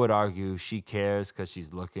 I would argue, she cares because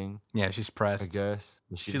she's looking. Yeah, she's I pressed. guess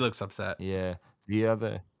She looks upset. Yeah. The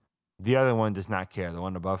other one does not care. The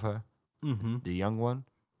one above her, the young one,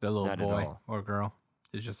 The little not at boy all. or girl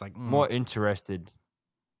is just like More interested.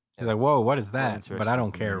 He's like, whoa, what is More that? But interested I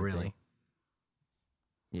don't than care anything. really.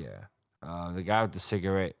 Yeah. The guy with the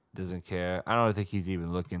cigarette doesn't care. I don't think he's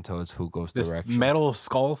even looking towards Fuko's This direction. metal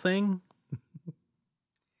skull thing.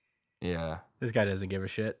 Yeah. This guy doesn't give a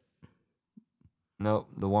shit. Nope.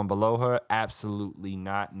 The one below her, absolutely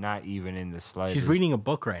not. Not even in the slightest. She's reading a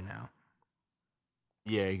book right now.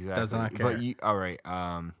 Yeah, exactly. Does not care. But all right.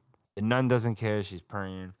 The nun doesn't care. She's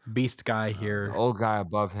praying. Beast guy here. The old guy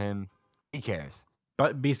above him, he cares.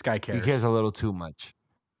 But Beast guy cares. He cares a little too much.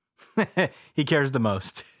 He cares the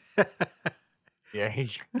most. Yeah, he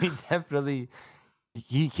definitely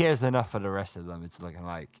he cares enough for the rest of them. It's looking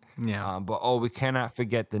like. Yeah. But we cannot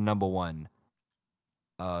forget the number one.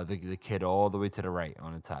 The kid all the way to the right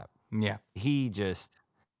on the top. Yeah. He just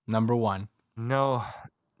Number 1. no.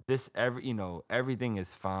 Everything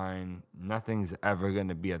is fine. Nothing's ever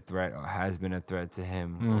gonna be a threat or has been a threat to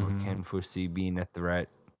him or can foresee being a threat.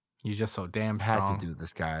 He's just so damn Had strong. to do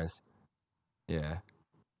this, guys. Yeah.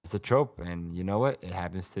 It's a trope, and you know what? It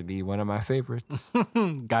happens to be one of my favorites.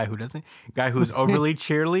 Guy who's overly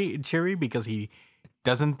cheery because he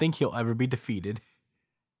doesn't think he'll ever be defeated.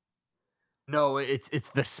 No, it's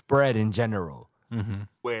the spread in general, Mm-hmm.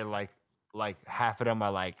 where like half of them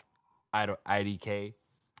are like IDK,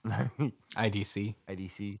 IDC.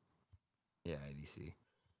 IDC, yeah, IDC.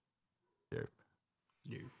 Sure.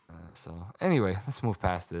 So anyway, let's move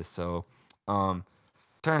past this. So,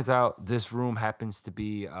 turns out this room happens to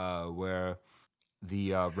be where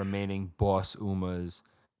the remaining boss Umas.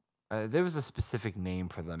 There was a specific name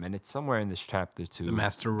for them, and it's somewhere in this chapter too. The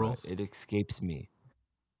Master but Rules. It escapes me.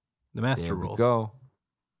 The Master There Rules. we go.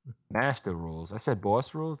 Master Rules. I said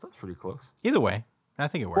boss rules. That's pretty close. Either way, I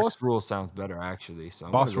think it works. Boss rules sounds better actually. So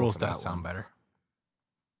I'm Boss gonna go Rules for does that sound one. better.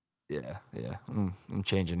 Yeah. I'm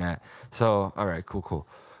changing that. So all right, cool.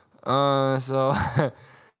 So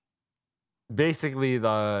basically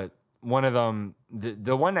the one of them,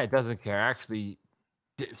 the one that doesn't care, actually,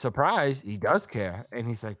 surprise, he does care, and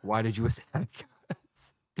he's like, "Why did you attack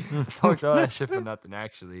us?" I talked all that shit for nothing,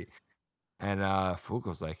 actually. And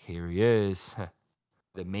Fuko's like, "Here he is,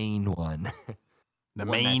 the main one." The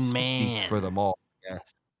one that main speaks for man. them all. Yes.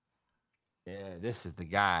 Yeah, this is the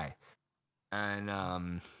guy.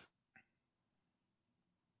 And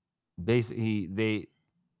basically they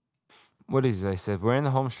what is it? I said, we're in the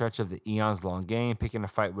home stretch of the eons long game. Picking a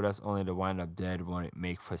fight with us only to wind up dead won't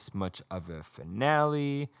make for much of a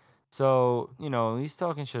finale. So, he's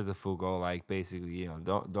talking shit to Fugo, like basically,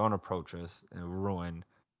 don't approach us and ruin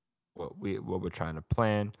what we're trying to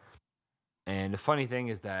plan. And the funny thing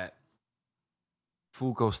is that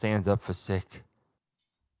Fugo stands up for Sick,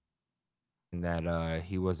 and that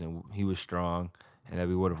he was strong, and that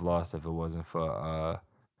we would have lost if it wasn't for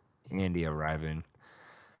Andy arriving.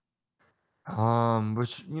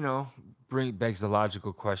 Which begs the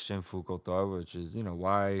logical question Foucault thought, which is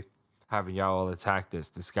why haven't y'all all attacked this?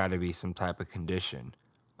 There's got to be some type of condition.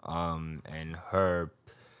 And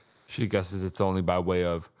she guesses it's only by way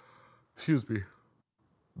of,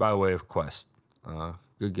 by way of quest.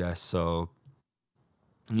 Good guess. So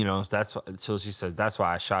so she said that's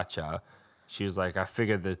why I shot y'all. She was like, I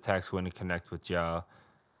figured the text wouldn't connect with y'all.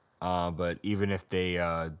 But even if they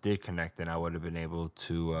did connect, then I would have been able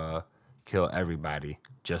to kill everybody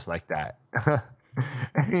just like that.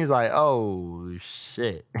 And he's like, oh,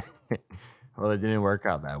 shit. Well, it didn't work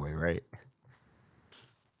out that way, right?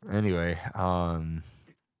 Anyway,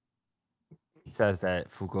 he says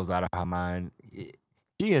that Foucault's out of her mind.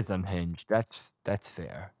 She is unhinged. That's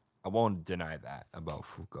fair. I won't deny that about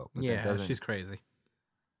Foucault. But that Yeah, doesn't... she's crazy.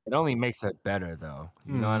 It only makes it better, though.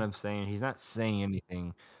 You know what Mhm. I'm saying? He's not saying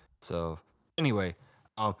anything. So, anyway,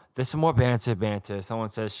 there's some more banter. Someone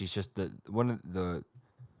says she's just the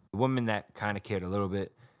woman that kind of cared a little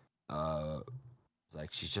bit.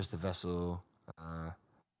 Like she's just a vessel. Uh,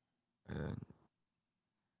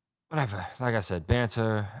 whatever. Like I said,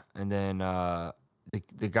 banter, and then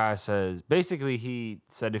the guy says basically he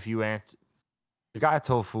said if you answer, the guy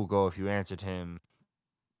told Fugo if you answered him,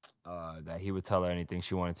 that he would tell her anything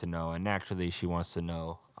she wanted to know, and naturally she wants to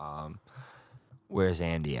know where's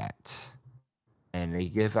Andy at. And they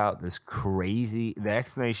give out this the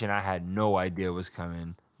explanation I had no idea was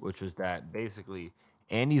coming, which was that basically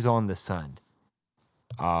Andy's on the sun,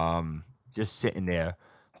 just sitting there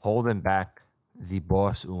holding back the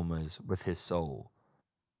boss Umas with his soul.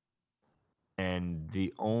 And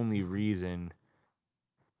the only reason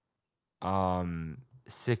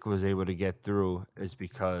Sick was able to get through is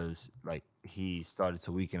because like he started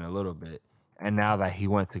to weaken a little bit. And now that he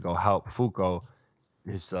went to go help Fuko,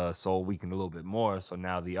 his soul weakened a little bit more. So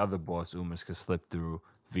now the other boss Umas could slip through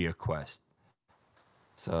via quest.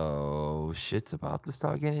 So shit's about to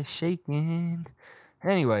start getting shaken.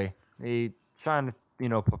 Anyway, they trying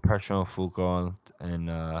to put pressure on Fuko and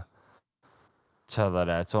tell her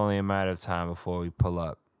that it's only a matter of time before we pull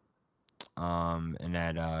up. And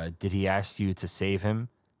that did he ask you to save him?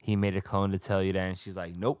 He made a clone to tell you that, and she's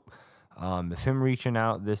like, nope. If him reaching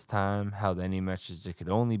out this time held any message, it could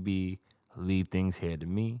only be leave things here to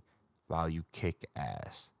me while you kick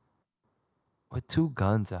ass. With 2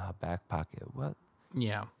 guns in her back pocket. What?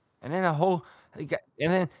 Yeah. And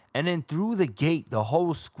then and then through the gate, the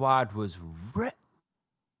whole squad was ripped.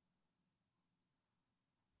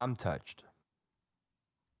 I'm touched.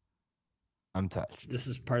 This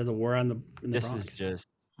is part of the war in the This Bronx. is just,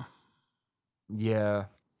 yeah.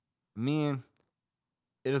 Man,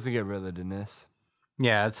 it doesn't get realer than this.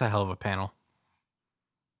 Yeah, it's a hell of a panel.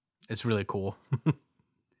 It's really cool.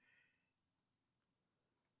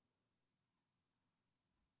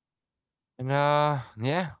 And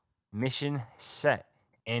yeah, mission set.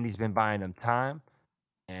 Andy's been buying them time,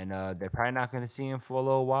 and they're probably not gonna see him for a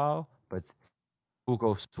little while. But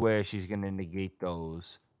Fuko swears she's gonna negate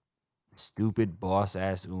those stupid boss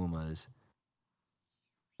ass Umas.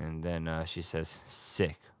 And then she says,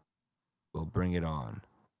 "Sick. We'll bring it on."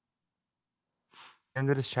 End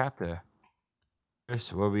of this chapter.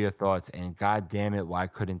 Chris, what were your thoughts? And god damn it, why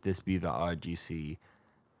couldn't this be the RGC?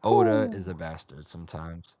 Oda is a bastard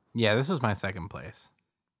sometimes. Yeah, this was my second place.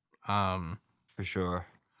 For sure.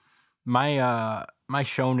 My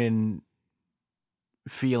shonen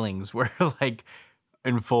feelings were like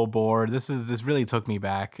in full bore. This really took me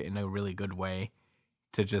back in a really good way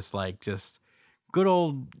to just good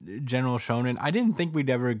old general shonen. I didn't think we'd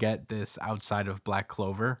ever get this outside of Black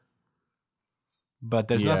Clover, but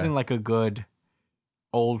there's Yeah. nothing like a good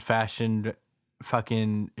old fashioned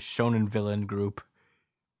fucking shonen villain group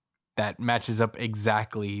that matches up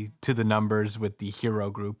exactly to the numbers with the hero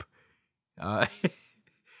group.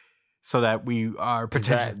 So that we are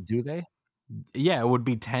potentially, Do they? yeah, it would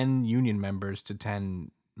be 10 union members to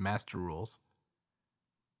 10 master rules.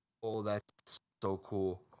 Oh, that's so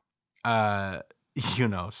cool.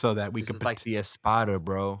 so that we This could is like the Espada,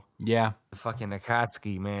 bro. yeah. The fucking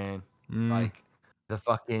Akatsuki, man. Mm, Like the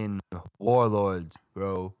fucking warlords,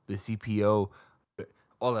 bro. The CPO,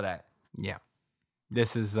 all of that. yeah.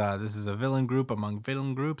 This is a villain group among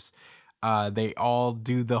villain groups. They all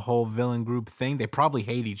do the whole villain group thing. They probably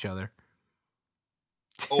hate each other.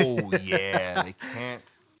 Oh yeah, they can't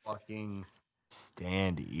fucking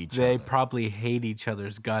stand each They other. probably hate each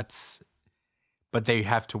other's guts, but they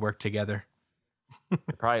have to work together. They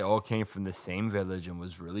probably all came from the same village and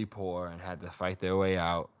was really poor and had to fight their way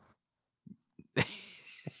out,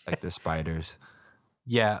 like the spiders.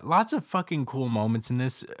 Yeah, lots of fucking cool moments in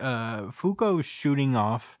this. Fuko shooting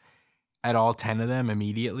off at all 10 of them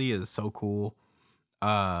immediately is so cool.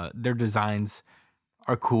 Their designs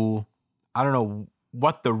are cool. I don't know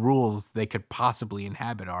what the rules they could possibly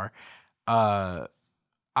inhabit are. I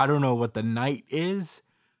don't know what the knight is.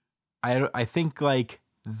 I think like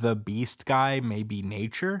the beast guy may be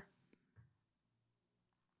nature.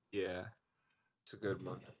 Yeah, it's a good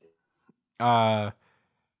one. I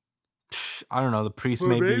don't know. The priest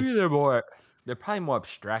Well, may maybe be. they're probably more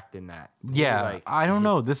abstract than that. Maybe, Yeah, like, I don't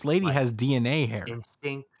know. it's, This lady like, has DNA hair.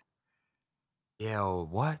 instinct. Yeah,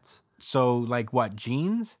 what? So like what,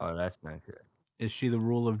 genes? Oh, that's not good. Is she the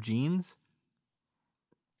rule of genes?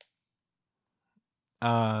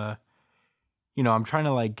 I'm trying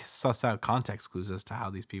to like suss out context clues as to how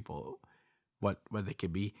these people, what they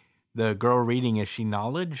could be. The girl reading, is she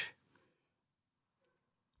knowledge?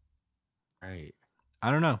 Right. I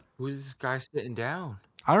don't know. Who's this guy sitting down?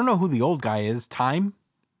 I don't know who the old guy is. Time,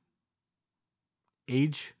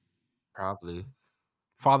 age, Probably.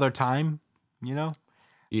 father time. You know,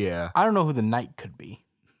 Yeah. I don't know who the knight could be,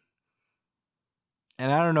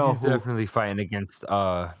 and I don't know He's who. definitely fighting against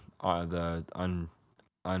the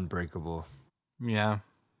unbreakable. Yeah.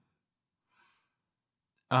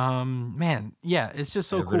 Man, yeah, it's just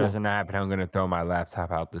so If it cool. doesn't happen, I'm gonna throw my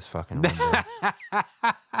laptop out this fucking window.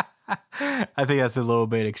 I think that's a little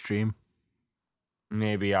bit extreme.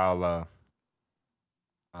 Maybe I'll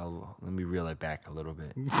let me reel it back a little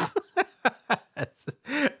bit.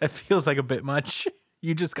 It feels like a bit much.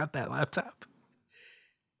 You just got that laptop.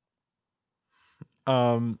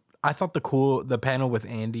 I thought the panel with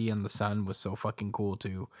Andy and the sun was so fucking cool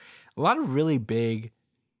too. A lot of really big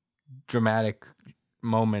dramatic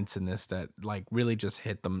moments in this that like really just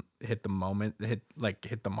hit the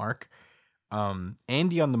mark.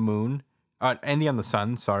 Andy on the moon, Andy on the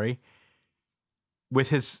sun, sorry, with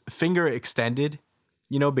his finger extended,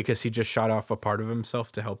 because he just shot off a part of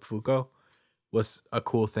himself to help Fuko, was a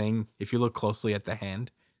cool thing. If you look closely at the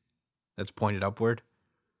hand that's pointed upward,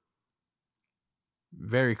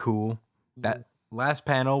 very cool. That last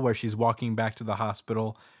panel where she's walking back to the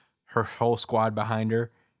hospital, her whole squad behind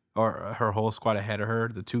her, or her whole squad ahead of her,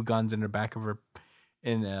 the two guns in her back of her,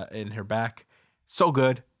 in her back, so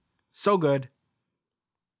good, so good,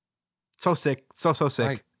 so sick, so sick.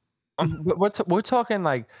 Like, but we're talking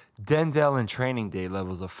like Denzel and Training Day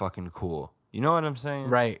levels of fucking cool. You know what I'm saying?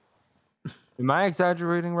 Right? Am I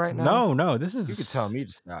exaggerating right now? No, this is. You could tell me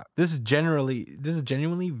to stop. This is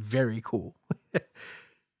genuinely very cool.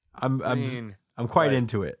 I'm quite like,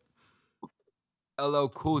 into it. LL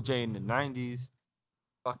Cool J in the 90s,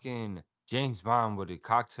 fucking James Bond with a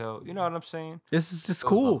cocktail. You know what I'm saying? This is just Those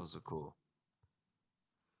cool. levels are cool.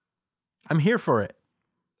 I'm here for it.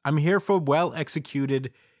 I'm here for well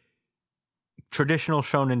executed traditional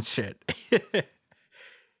shonen shit.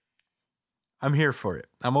 I'm here for it.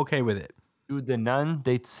 I'm okay with it. Dude, the nun,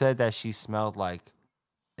 they said that she smelled like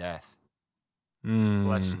death.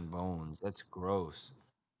 Flesh and bones. That's gross.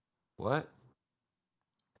 What? What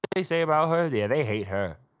they say about her? Yeah, they hate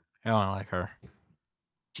her. I don't like her.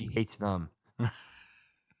 She hates them.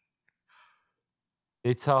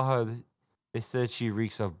 They tell her, they said she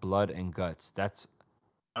reeks of blood and guts.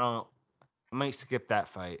 I might skip that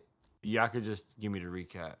fight. Y'all could just give me the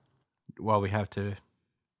recap. Well, we have to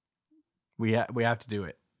do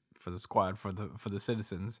it for the squad, for the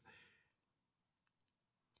citizens.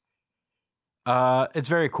 It's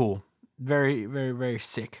very cool. Very, very, very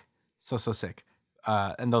sick. So sick.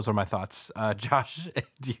 And those are my thoughts. Josh,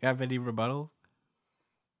 do you have any rebuttals?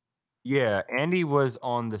 Yeah, Andy was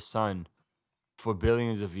on the sun for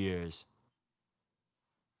billions of years.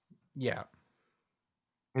 Yeah.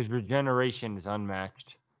 His regeneration is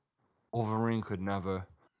unmatched. Wolverine could never.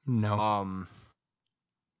 No.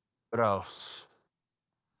 What else?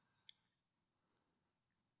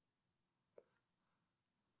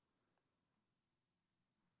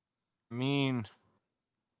 I mean,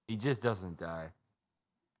 he just doesn't die.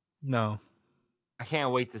 No. I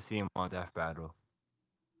can't wait to see him on Death Battle.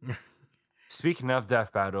 Speaking of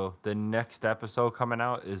Death Battle, the next episode coming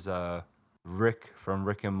out is Rick from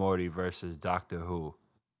Rick and Morty versus Doctor Who.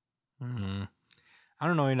 I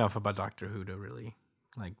don't know enough about Doctor Who to really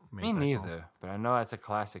like make Me that neither, call. but I know that's a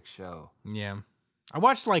classic show. Yeah, I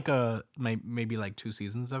watched like maybe like 2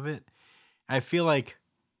 seasons of it. I feel like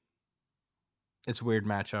it's a weird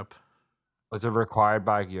matchup. Was it required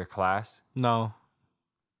by your class? No,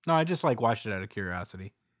 I just like watched it out of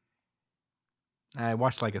curiosity. I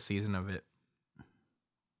watched like a season of it.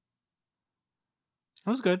 It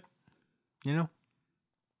was good, you know.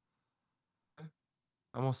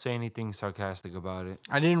 I won't say anything sarcastic about it.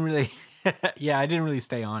 I didn't really, yeah, I didn't really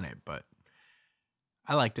stay on it, but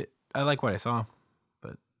I liked it. I like what I saw,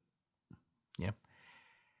 but yeah.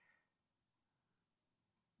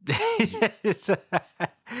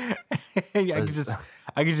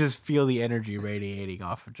 I could just feel the energy radiating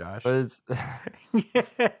off of Josh. But it's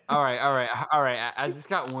all right. I just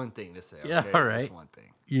got one thing to say. Okay? Yeah, all right. Just one thing.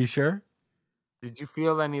 You sure? Did you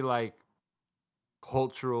feel any like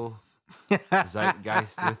cultural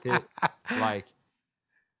zeitgeist with it? Like,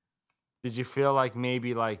 did you feel like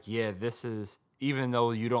maybe like, yeah, this is, even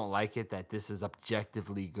though you don't like it, that this is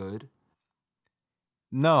objectively good?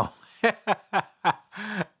 No.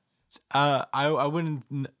 I wouldn't.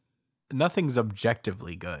 Nothing's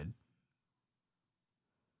objectively good,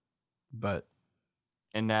 but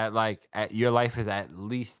And that like your life is at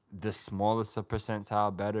least the smallest of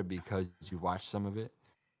percentile better because you watched some of it.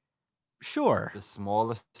 sure. The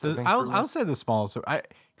smallest. I'll say the smallest.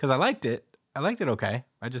 Because I liked it. I liked it okay.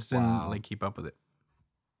 I just didn't like keep up with it.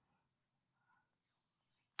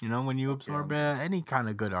 You know, when you absorb any kind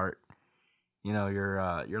of good art, you know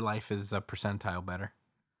your life is a percentile better.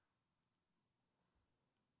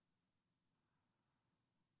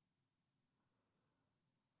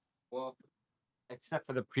 Well, except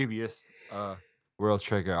for the previous World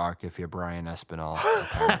Trigger arc, if you're Brian Espinal,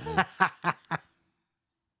 apparently.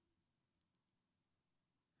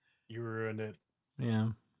 You ruined it. Yeah.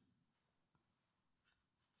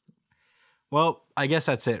 Well, I guess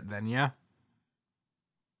that's it then, yeah?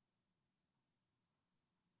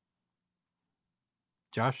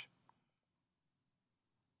 Josh?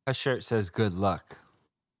 My shirt says good luck.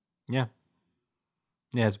 Yeah.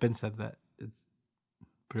 Yeah, it's been said that. It's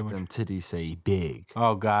pretty much. Them titties say big.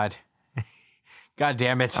 Oh, God. God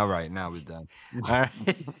damn it. All right, now we're done. All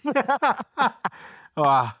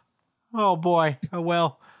right. Oh, boy. Oh,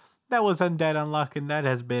 well, that was Undead Unluck, and that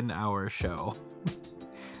has been our show.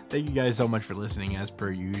 Thank you guys so much for listening, as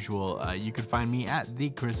per usual. You can find me at the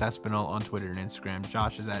Chris Espinal on Twitter and Instagram.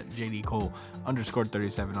 Josh is at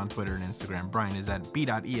JDCole_37 on Twitter and Instagram. Brian is at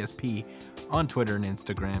B.ESP on Twitter and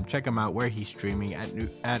Instagram. Check him out where he's streaming at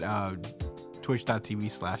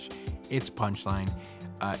twitch.tv/itspunchline.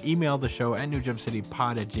 Email the show at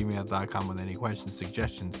newjumpcitypod@gmail.com with any questions,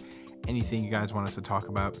 suggestions, anything you guys want us to talk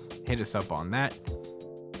about. Hit us up on that.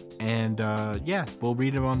 And yeah, we'll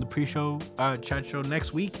read it on the pre-show chat show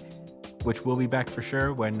next week, which we'll be back for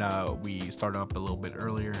sure when we start up a little bit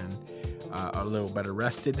earlier and a little better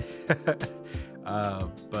rested.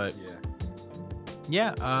 But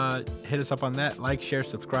yeah, hit us up on that. Like, share,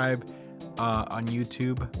 subscribe on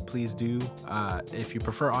YouTube. Please do. If you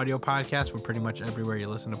prefer audio podcasts, we're pretty much everywhere you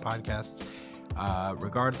listen to podcasts.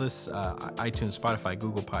 Regardless, iTunes, Spotify,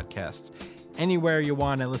 Google Podcasts, anywhere you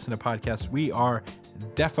want to listen to podcasts, we are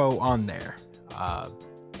defo on there.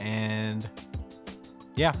 And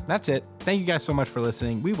yeah, that's it. Thank you guys so much for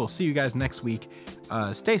listening. We will see you guys next week.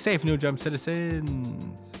 Stay safe, New Jump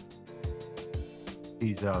citizens.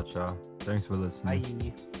 Peace out, y'all. Thanks for listening.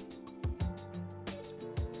 Bye.